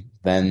widely,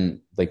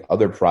 then like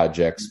other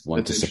projects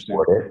want to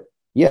support it.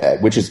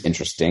 Yeah, which is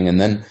interesting. And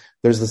then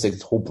there's this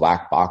like, whole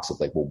black box of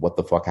like, well, what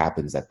the fuck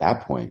happens at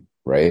that point,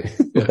 right?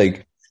 Yeah.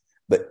 Like,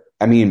 but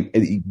I mean,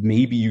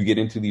 maybe you get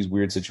into these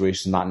weird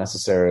situations, not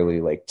necessarily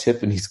like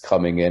Tiffany's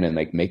coming in and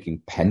like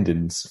making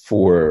pendants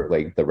for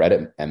like the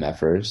Reddit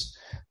MFers,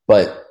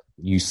 but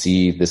you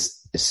see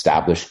this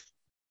established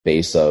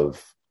base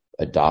of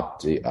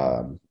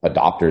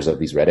adopters of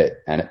these Reddit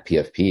and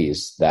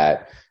PFPs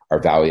that are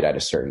valued at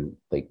a certain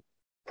like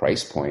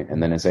price point.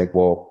 And then it's like,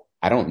 well,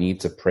 I don't need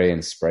to pray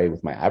and spray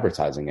with my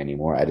advertising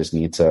anymore. I just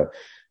need to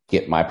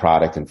get my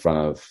product in front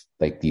of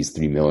like these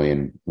 3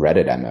 million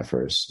Reddit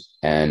MFers,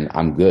 and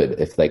I'm good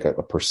if like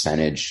a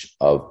percentage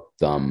of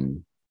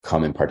them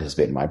come and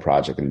participate in my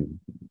project and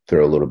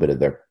throw a little bit of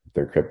their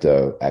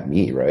crypto at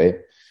me, right?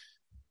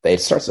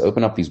 It starts to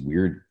open up these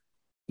weird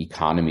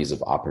economies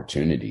of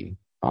opportunity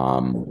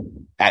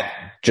at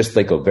just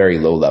like a very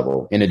low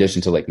level, in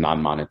addition to like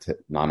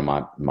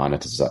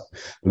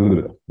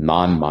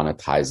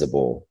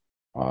non-monetizable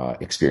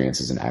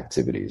experiences and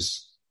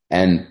activities.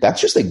 And that's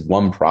just like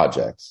one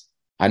project.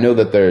 I know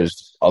that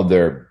there's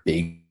other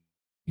big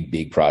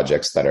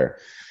projects that are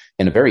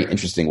in a very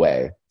interesting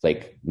way,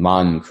 like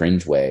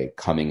non-cringe way,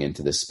 coming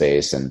into this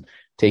space and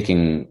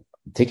taking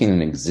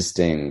an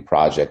existing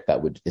project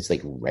it's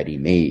like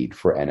ready-made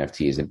for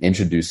NFTs and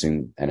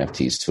introducing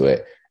NFTs to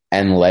it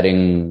and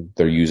letting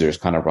their users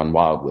kind of run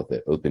wild with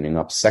it, opening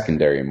up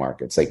secondary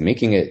markets, like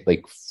making it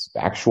like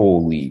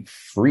actually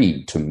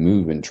free to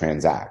move and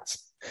transact,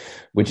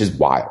 which is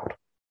wild.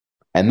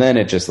 And then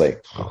it just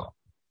like,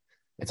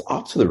 it's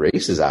off to the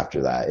races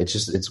after that.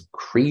 It's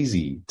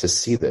crazy to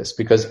see this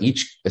because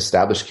each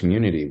established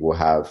community will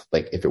have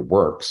like, if it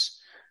works,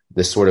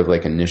 this sort of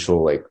like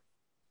initial like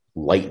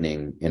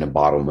lightning in a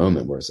bottle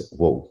moment where it's like,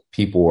 whoa,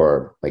 people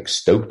are like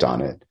stoked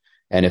on it.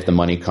 And if the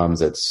money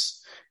comes,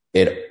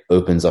 it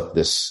opens up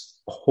this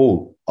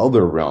whole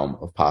other realm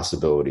of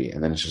possibility.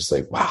 And then it's just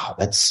like, wow,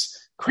 that's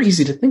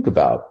crazy to think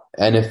about.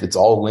 And if it's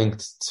all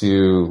linked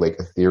to like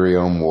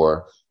Ethereum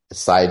or a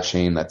side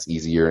chain that's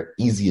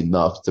easy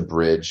enough to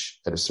bridge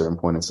at a certain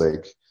point, it's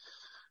like,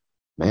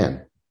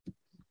 man,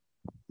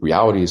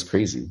 reality is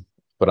crazy.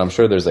 But I'm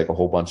sure there's like a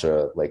whole bunch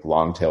of like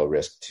long tail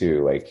risk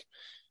too, like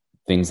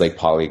things like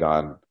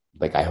Polygon.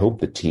 Like I hope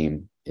the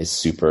team is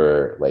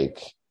super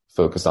like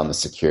focused on the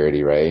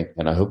security, right?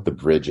 And I hope the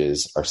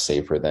bridges are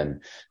safer than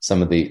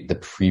some of the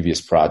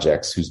previous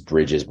projects whose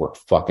bridges were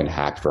fucking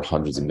hacked for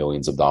hundreds of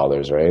millions of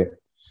dollars, right?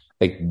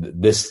 Like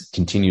this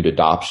continued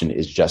adoption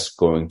is just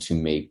going to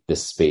make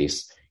this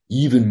space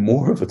even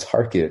more of a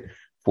target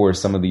for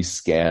some of these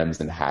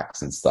scams and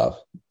hacks and stuff.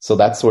 So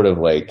that's sort of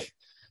like,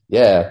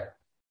 yeah,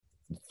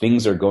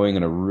 things are going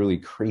in a really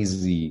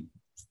crazy,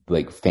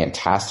 like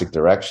fantastic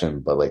direction,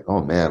 but like,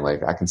 oh man,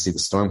 like I can see the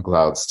storm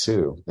clouds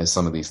too as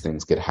some of these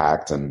things get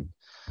hacked, and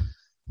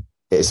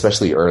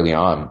especially early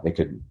on, they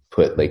could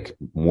put like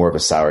more of a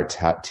sour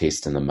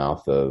taste in the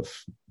mouth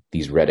of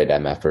these Reddit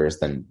MFers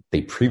than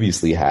they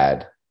previously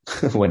had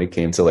when it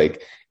came to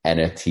like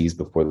NFTs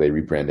before they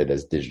rebranded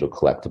as digital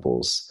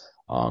collectibles,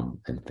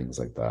 and things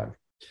like that.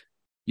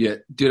 Yeah,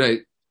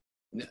 dude,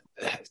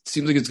 it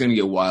seems like it's going to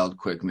get wild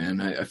quick,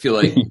 man. I feel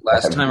like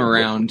last time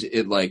around,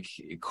 it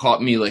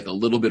caught me like a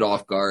little bit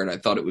off guard. I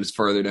thought it was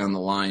further down the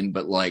line,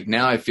 but like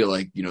now I feel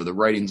like, the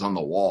writing's on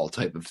the wall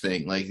type of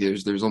thing. Like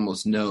there's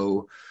almost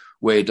no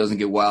way it doesn't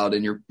get wild.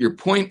 And your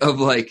point of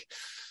like,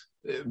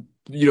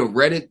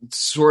 Reddit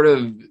sort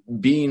of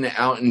being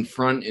out in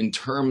front in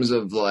terms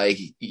of like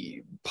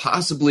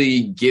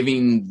possibly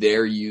giving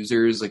their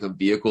users like a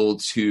vehicle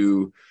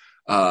to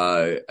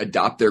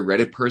adopt their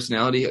Reddit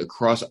personality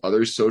across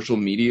other social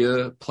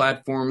media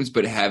platforms,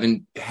 but have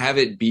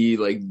it be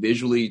like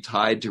visually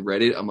tied to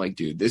Reddit. I'm like,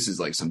 dude, this is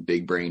like some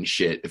big brain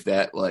shit if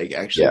that like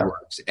actually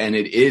works. And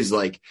it is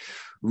like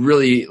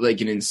really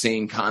like an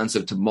insane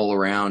concept to mull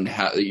around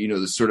how,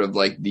 the sort of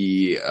like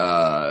the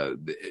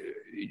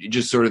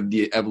just sort of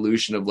the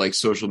evolution of like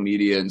social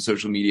media and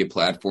social media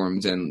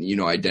platforms and,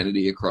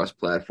 identity across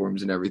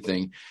platforms and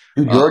everything.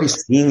 Dude, you're already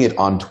seeing it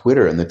on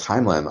Twitter in the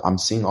timeline. I'm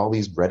seeing all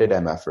these Reddit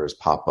MFers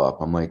pop up.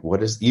 I'm like,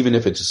 even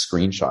if it's just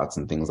screenshots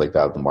and things like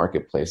that of the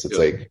marketplace, it's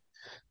like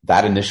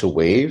that initial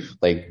wave,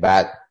 like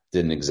that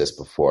didn't exist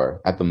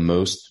before. At the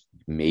most,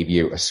 maybe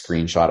a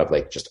screenshot of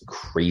like just a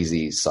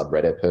crazy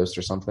subreddit post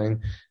or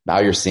something. Now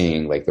you're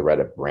seeing like the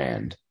Reddit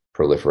brand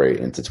proliferate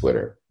into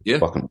Twitter. Yeah.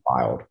 Fucking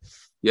wild.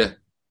 Yeah.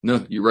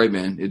 No, you're right,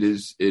 man. It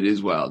is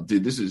wild.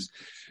 Dude, this is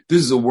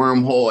this is a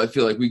wormhole. I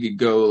feel like we could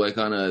go like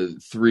on a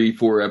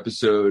 3-4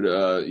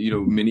 episode,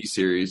 mini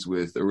series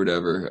with or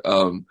whatever.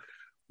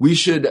 We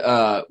should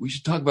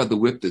talk about the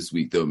whip this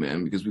week though,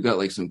 man, because we got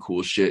like some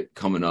cool shit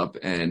coming up,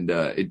 and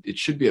it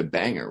should be a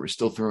banger. We're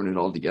still throwing it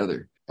all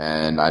together.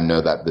 And I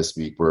know that this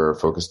week we're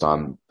focused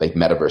on like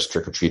metaverse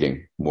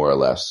trick-or-treating, more or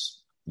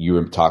less. You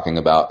were talking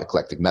about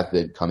Eclectic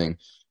Method coming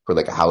for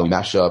like a Halloween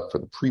mashup for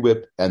the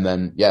pre-whip. And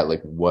then, yeah,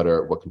 like what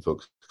can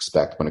folks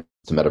expect when it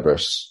comes to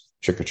metaverse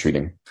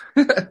trick-or-treating?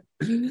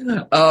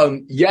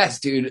 Yes,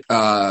 dude.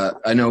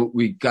 I know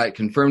we got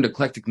confirmed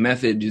Eclectic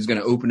Method is going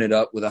to open it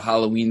up with a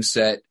Halloween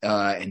set.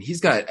 And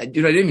he's got,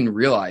 dude, I didn't even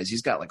realize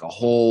he's got like a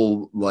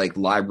whole like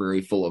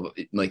library full of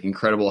like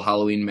incredible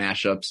Halloween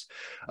mashups,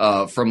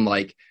 from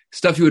like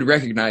stuff you would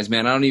recognize,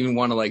 man. I don't even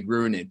want to like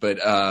ruin it, but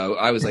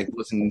I was like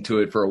listening to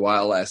it for a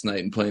while last night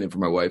and playing it for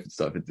my wife and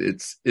stuff.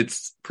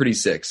 It's pretty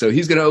sick. So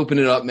he's gonna open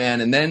it up,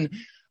 man, and then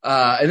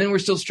we're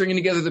still stringing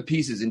together the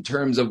pieces in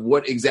terms of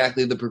what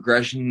exactly the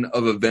progression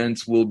of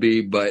events will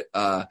be. But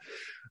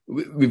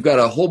we've got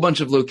a whole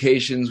bunch of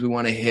locations we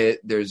want to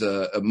hit. There's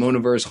a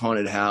Monoverse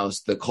haunted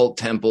house. The Cult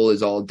Temple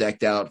is all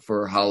decked out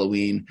for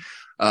Halloween.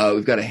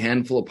 We've got a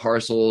handful of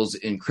parcels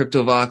in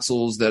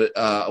Cryptovoxels that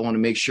I want to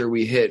make sure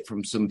we hit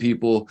from some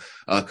people,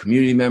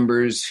 community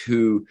members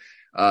who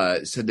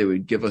said they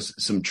would give us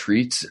some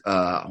treats.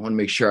 I want to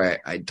make sure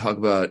I talk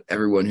about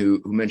everyone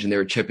who mentioned they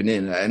were chipping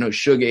in. I know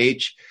Suge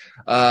H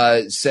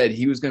said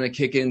he was going to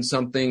kick in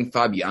something.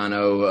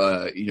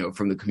 Fabiano,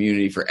 from the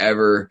community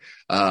forever,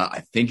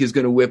 I think is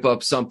going to whip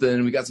up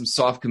something. We got some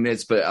soft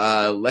commits,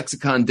 but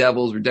Lexicon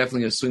Devils, we're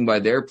definitely going to swing by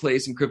their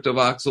place in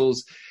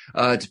Cryptovoxels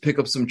to pick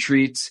up some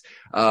treats.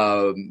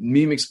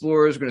 Meme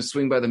Explorers, we're going to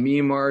swing by the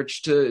Meme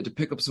March to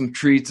pick up some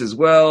treats as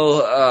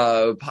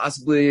well.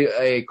 Possibly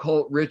a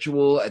cult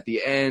ritual at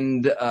the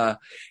end.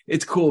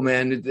 It's cool,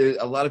 man.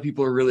 A lot of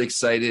people are really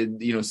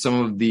excited.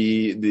 Some of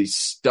the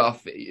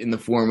stuff in the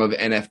form of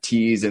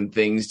NFTs and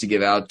things to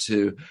give out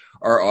to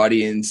our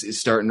audience is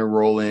starting to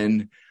roll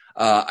in.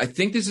 I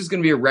think this is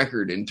going to be a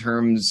record in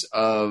terms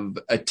of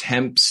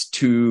attempts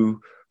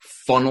to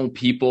funnel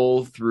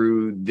people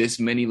through this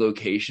many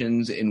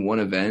locations in one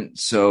event.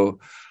 So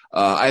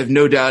I have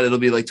no doubt it'll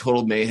be like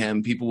total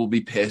mayhem. People will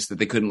be pissed that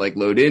they couldn't like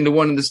load into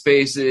one of the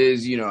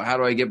spaces. How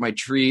do I get my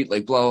treat?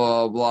 Like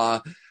blah, blah,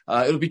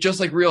 blah. It'll be just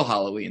like real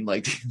Halloween,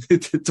 like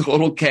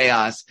total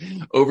chaos,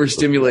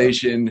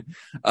 overstimulation,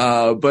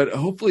 but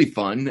hopefully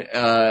fun.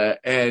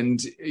 And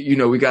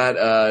we got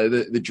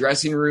the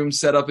dressing room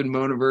set up in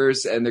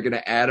Monoverse, and they're going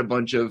to add a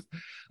bunch of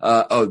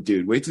oh,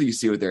 dude, wait till you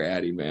see what they're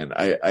adding, man.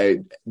 I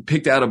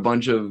picked out a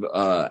bunch of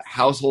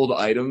household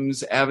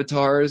items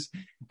avatars,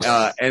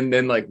 and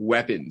then like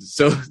weapons.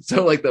 So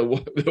like the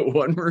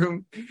one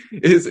room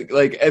is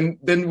like, and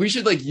then we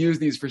should like use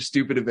these for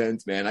stupid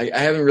events, man. I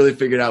haven't really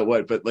figured out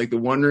what, but like the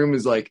one room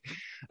is like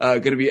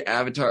going to be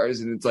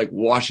avatars, and it's like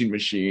washing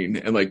machine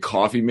and like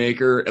coffee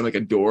maker and like a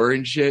door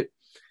and shit.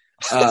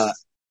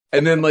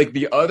 And then like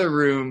the other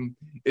room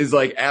is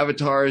like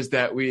avatars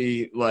that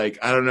we like,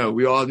 I don't know,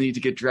 we all need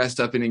to get dressed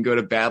up in and go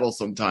to battle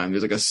sometime.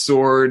 There's like a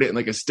sword and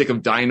like a stick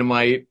of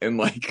dynamite and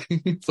like,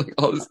 it's like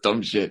all this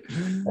dumb shit.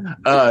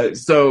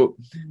 So,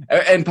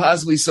 and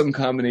possibly some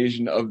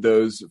combination of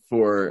those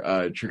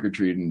for trick or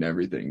treat and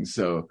everything.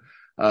 So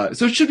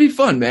it should be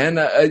fun, man.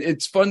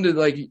 It's fun to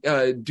like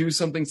do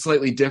something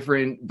slightly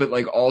different, but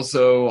like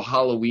also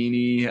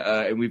Halloween-y.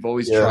 And we've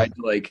always tried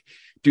to like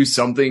do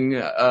something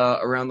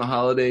around the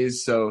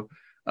holidays. So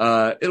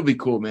it'll be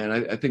cool, man.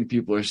 I think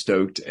people are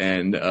stoked,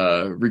 and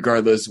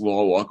regardless, we'll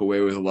all walk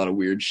away with a lot of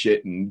weird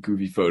shit and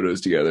goofy photos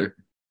together.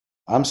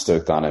 I'm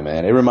stoked on it,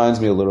 man. It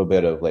reminds me a little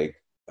bit of like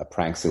a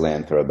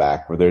Pranksyland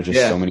throwback where there's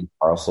just so many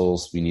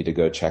parcels we need to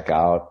go check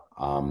out.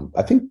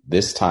 I think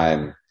this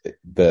time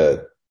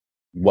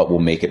what will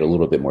make it a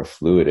little bit more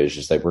fluid is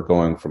just like we're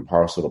going from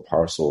parcel to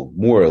parcel,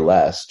 more or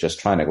less, just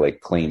trying to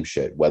like claim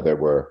shit, whether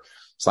we're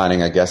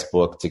signing a guest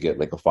book to get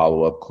like a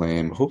follow-up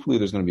claim. Hopefully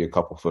there's going to be a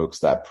couple folks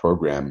that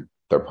program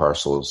their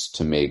parcels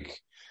to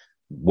make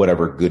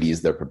whatever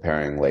goodies they're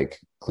preparing like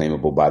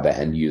claimable by the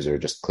end user,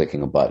 just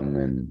clicking a button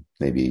and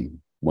maybe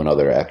one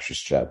other extra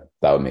step.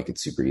 That would make it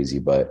super easy,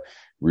 but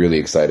really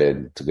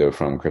excited to go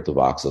from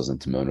Cryptovoxels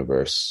into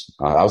Monoverse.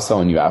 I was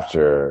telling you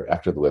after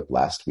the whip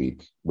last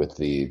week with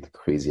the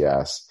crazy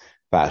ass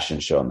fashion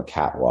show on the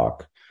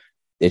catwalk,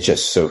 it's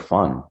just so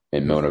fun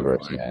in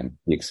Monoverse, man.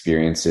 The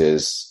experience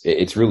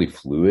it's really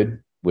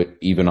fluid with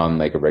even on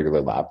like a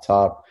regular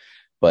laptop,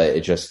 but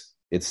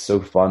it's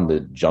so fun to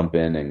jump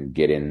in and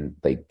get in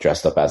like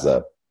dressed up as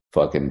a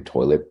fucking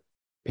toilet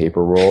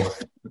paper roll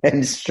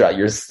and strut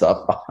your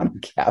stuff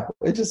on cap.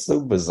 It's just so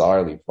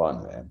bizarrely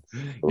fun, man.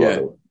 Yeah.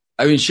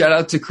 I mean, shout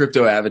out to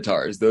Crypto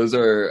Avatars. Those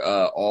are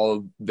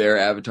all their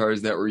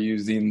avatars that we're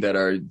using that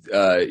are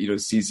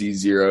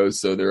CC0,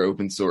 so they're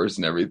open source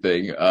and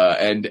everything.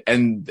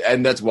 And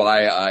that's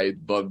why I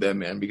love them,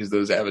 man, because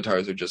those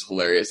avatars are just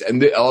hilarious.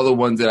 And all the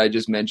ones that I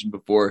just mentioned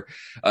before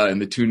in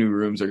the 2 new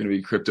rooms are going to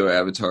be Crypto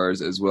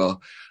Avatars as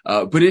well.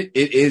 But it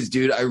is,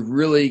 dude. I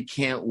really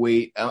can't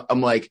wait.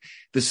 I'm like,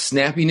 the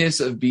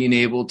snappiness of being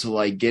able to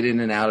like get in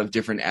and out of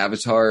different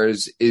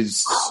avatars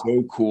is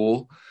so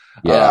cool.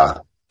 Yeah.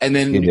 And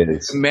then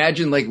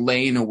imagine like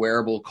laying a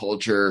wearable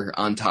culture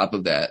on top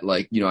of that.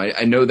 Like,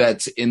 I know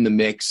that's in the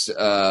mix, in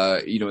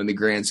the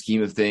grand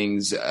scheme of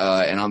things,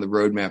 and on the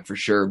roadmap for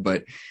sure.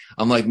 But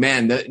I'm like,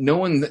 man, no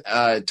one,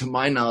 to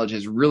my knowledge,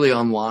 has really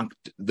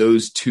unlocked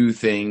those 2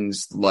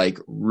 things like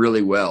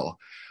really well.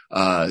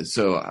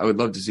 So I would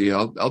love to see.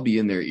 I'll be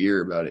in their ear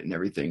about it and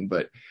everything.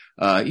 But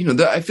I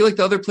feel like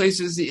the other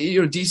places,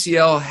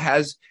 DCL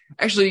has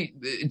actually,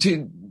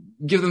 to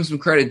give them some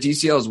credit,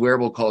 DCL's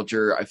wearable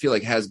culture, I feel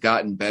like, has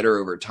gotten better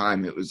over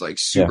time. It was like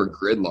super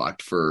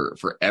gridlocked for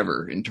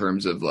forever in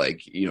terms of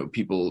like,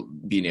 people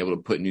being able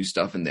to put new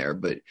stuff in there.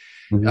 But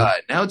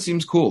now it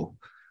seems cool,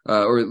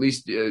 or at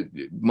least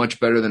much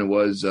better than it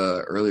was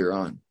earlier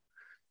on.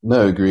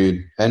 No,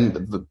 agreed.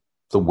 And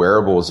the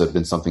wearables have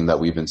been something that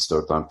we've been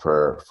stoked on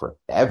for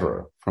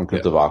forever from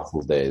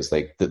CryptoVoxels days.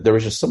 Like there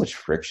was just so much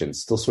friction,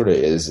 still sort of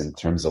is, in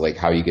terms of like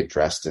how you get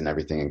dressed and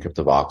everything in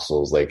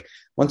CryptoVoxels. Like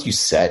once you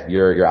set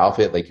your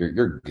outfit, like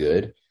you're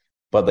good,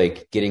 but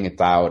like getting it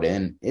dialed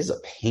in is a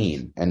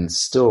pain, and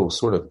still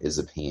sort of is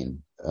a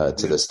pain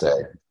to this day.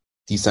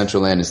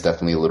 Decentraland is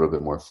definitely a little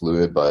bit more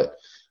fluid, but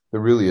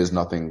there really is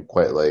nothing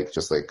quite like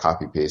just like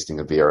copy pasting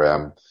a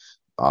VRM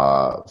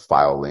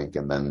file link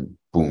and then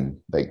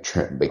boom, like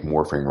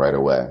morphing right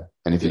away.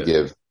 And if you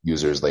give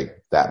users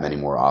like that many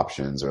more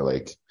options, or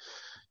like,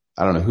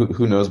 I don't know,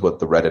 who knows what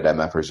the Reddit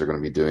MFers are going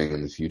to be doing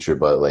in the future,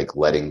 but like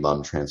letting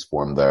them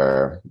transform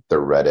their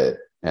Reddit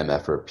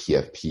MFer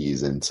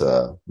PFPs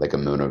into like a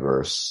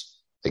Mooniverse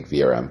like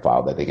VRM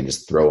file that they can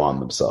just throw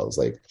on themselves.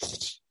 Like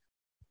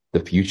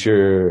the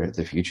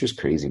future's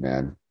crazy,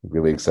 man.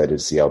 Really excited to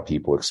see how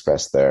people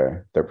express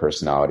their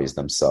personalities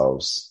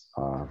themselves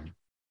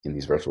in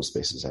these virtual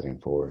spaces heading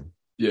forward.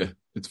 Yeah,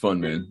 it's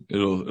fun, man.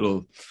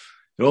 It'll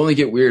only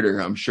get weirder,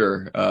 I'm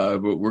sure.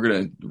 But we're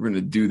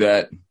gonna do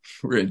that.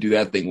 We're gonna do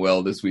that thing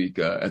well this week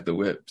at the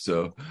Whip.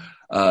 So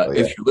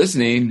if you're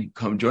listening,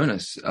 come join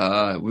us.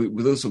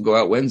 This will go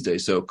out Wednesday,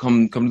 so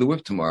come to the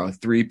Whip tomorrow,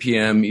 3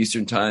 p.m.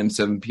 Eastern Time,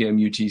 7 p.m.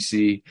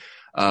 UTC.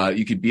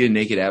 You could be a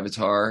naked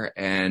avatar,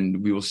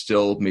 and we will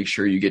still make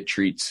sure you get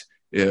treats.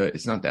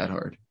 It's not that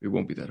hard. It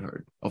won't be that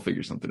hard. I'll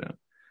figure something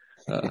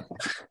out.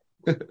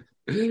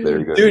 There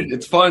you go. Dude,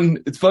 it's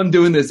fun. It's fun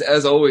doing this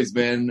as always,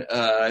 man.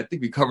 I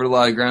think we covered a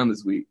lot of ground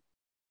this week.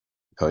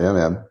 Oh yeah,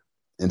 man.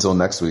 Until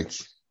next week.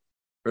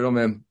 Right on,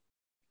 man.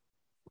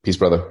 Peace,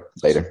 brother.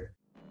 Later.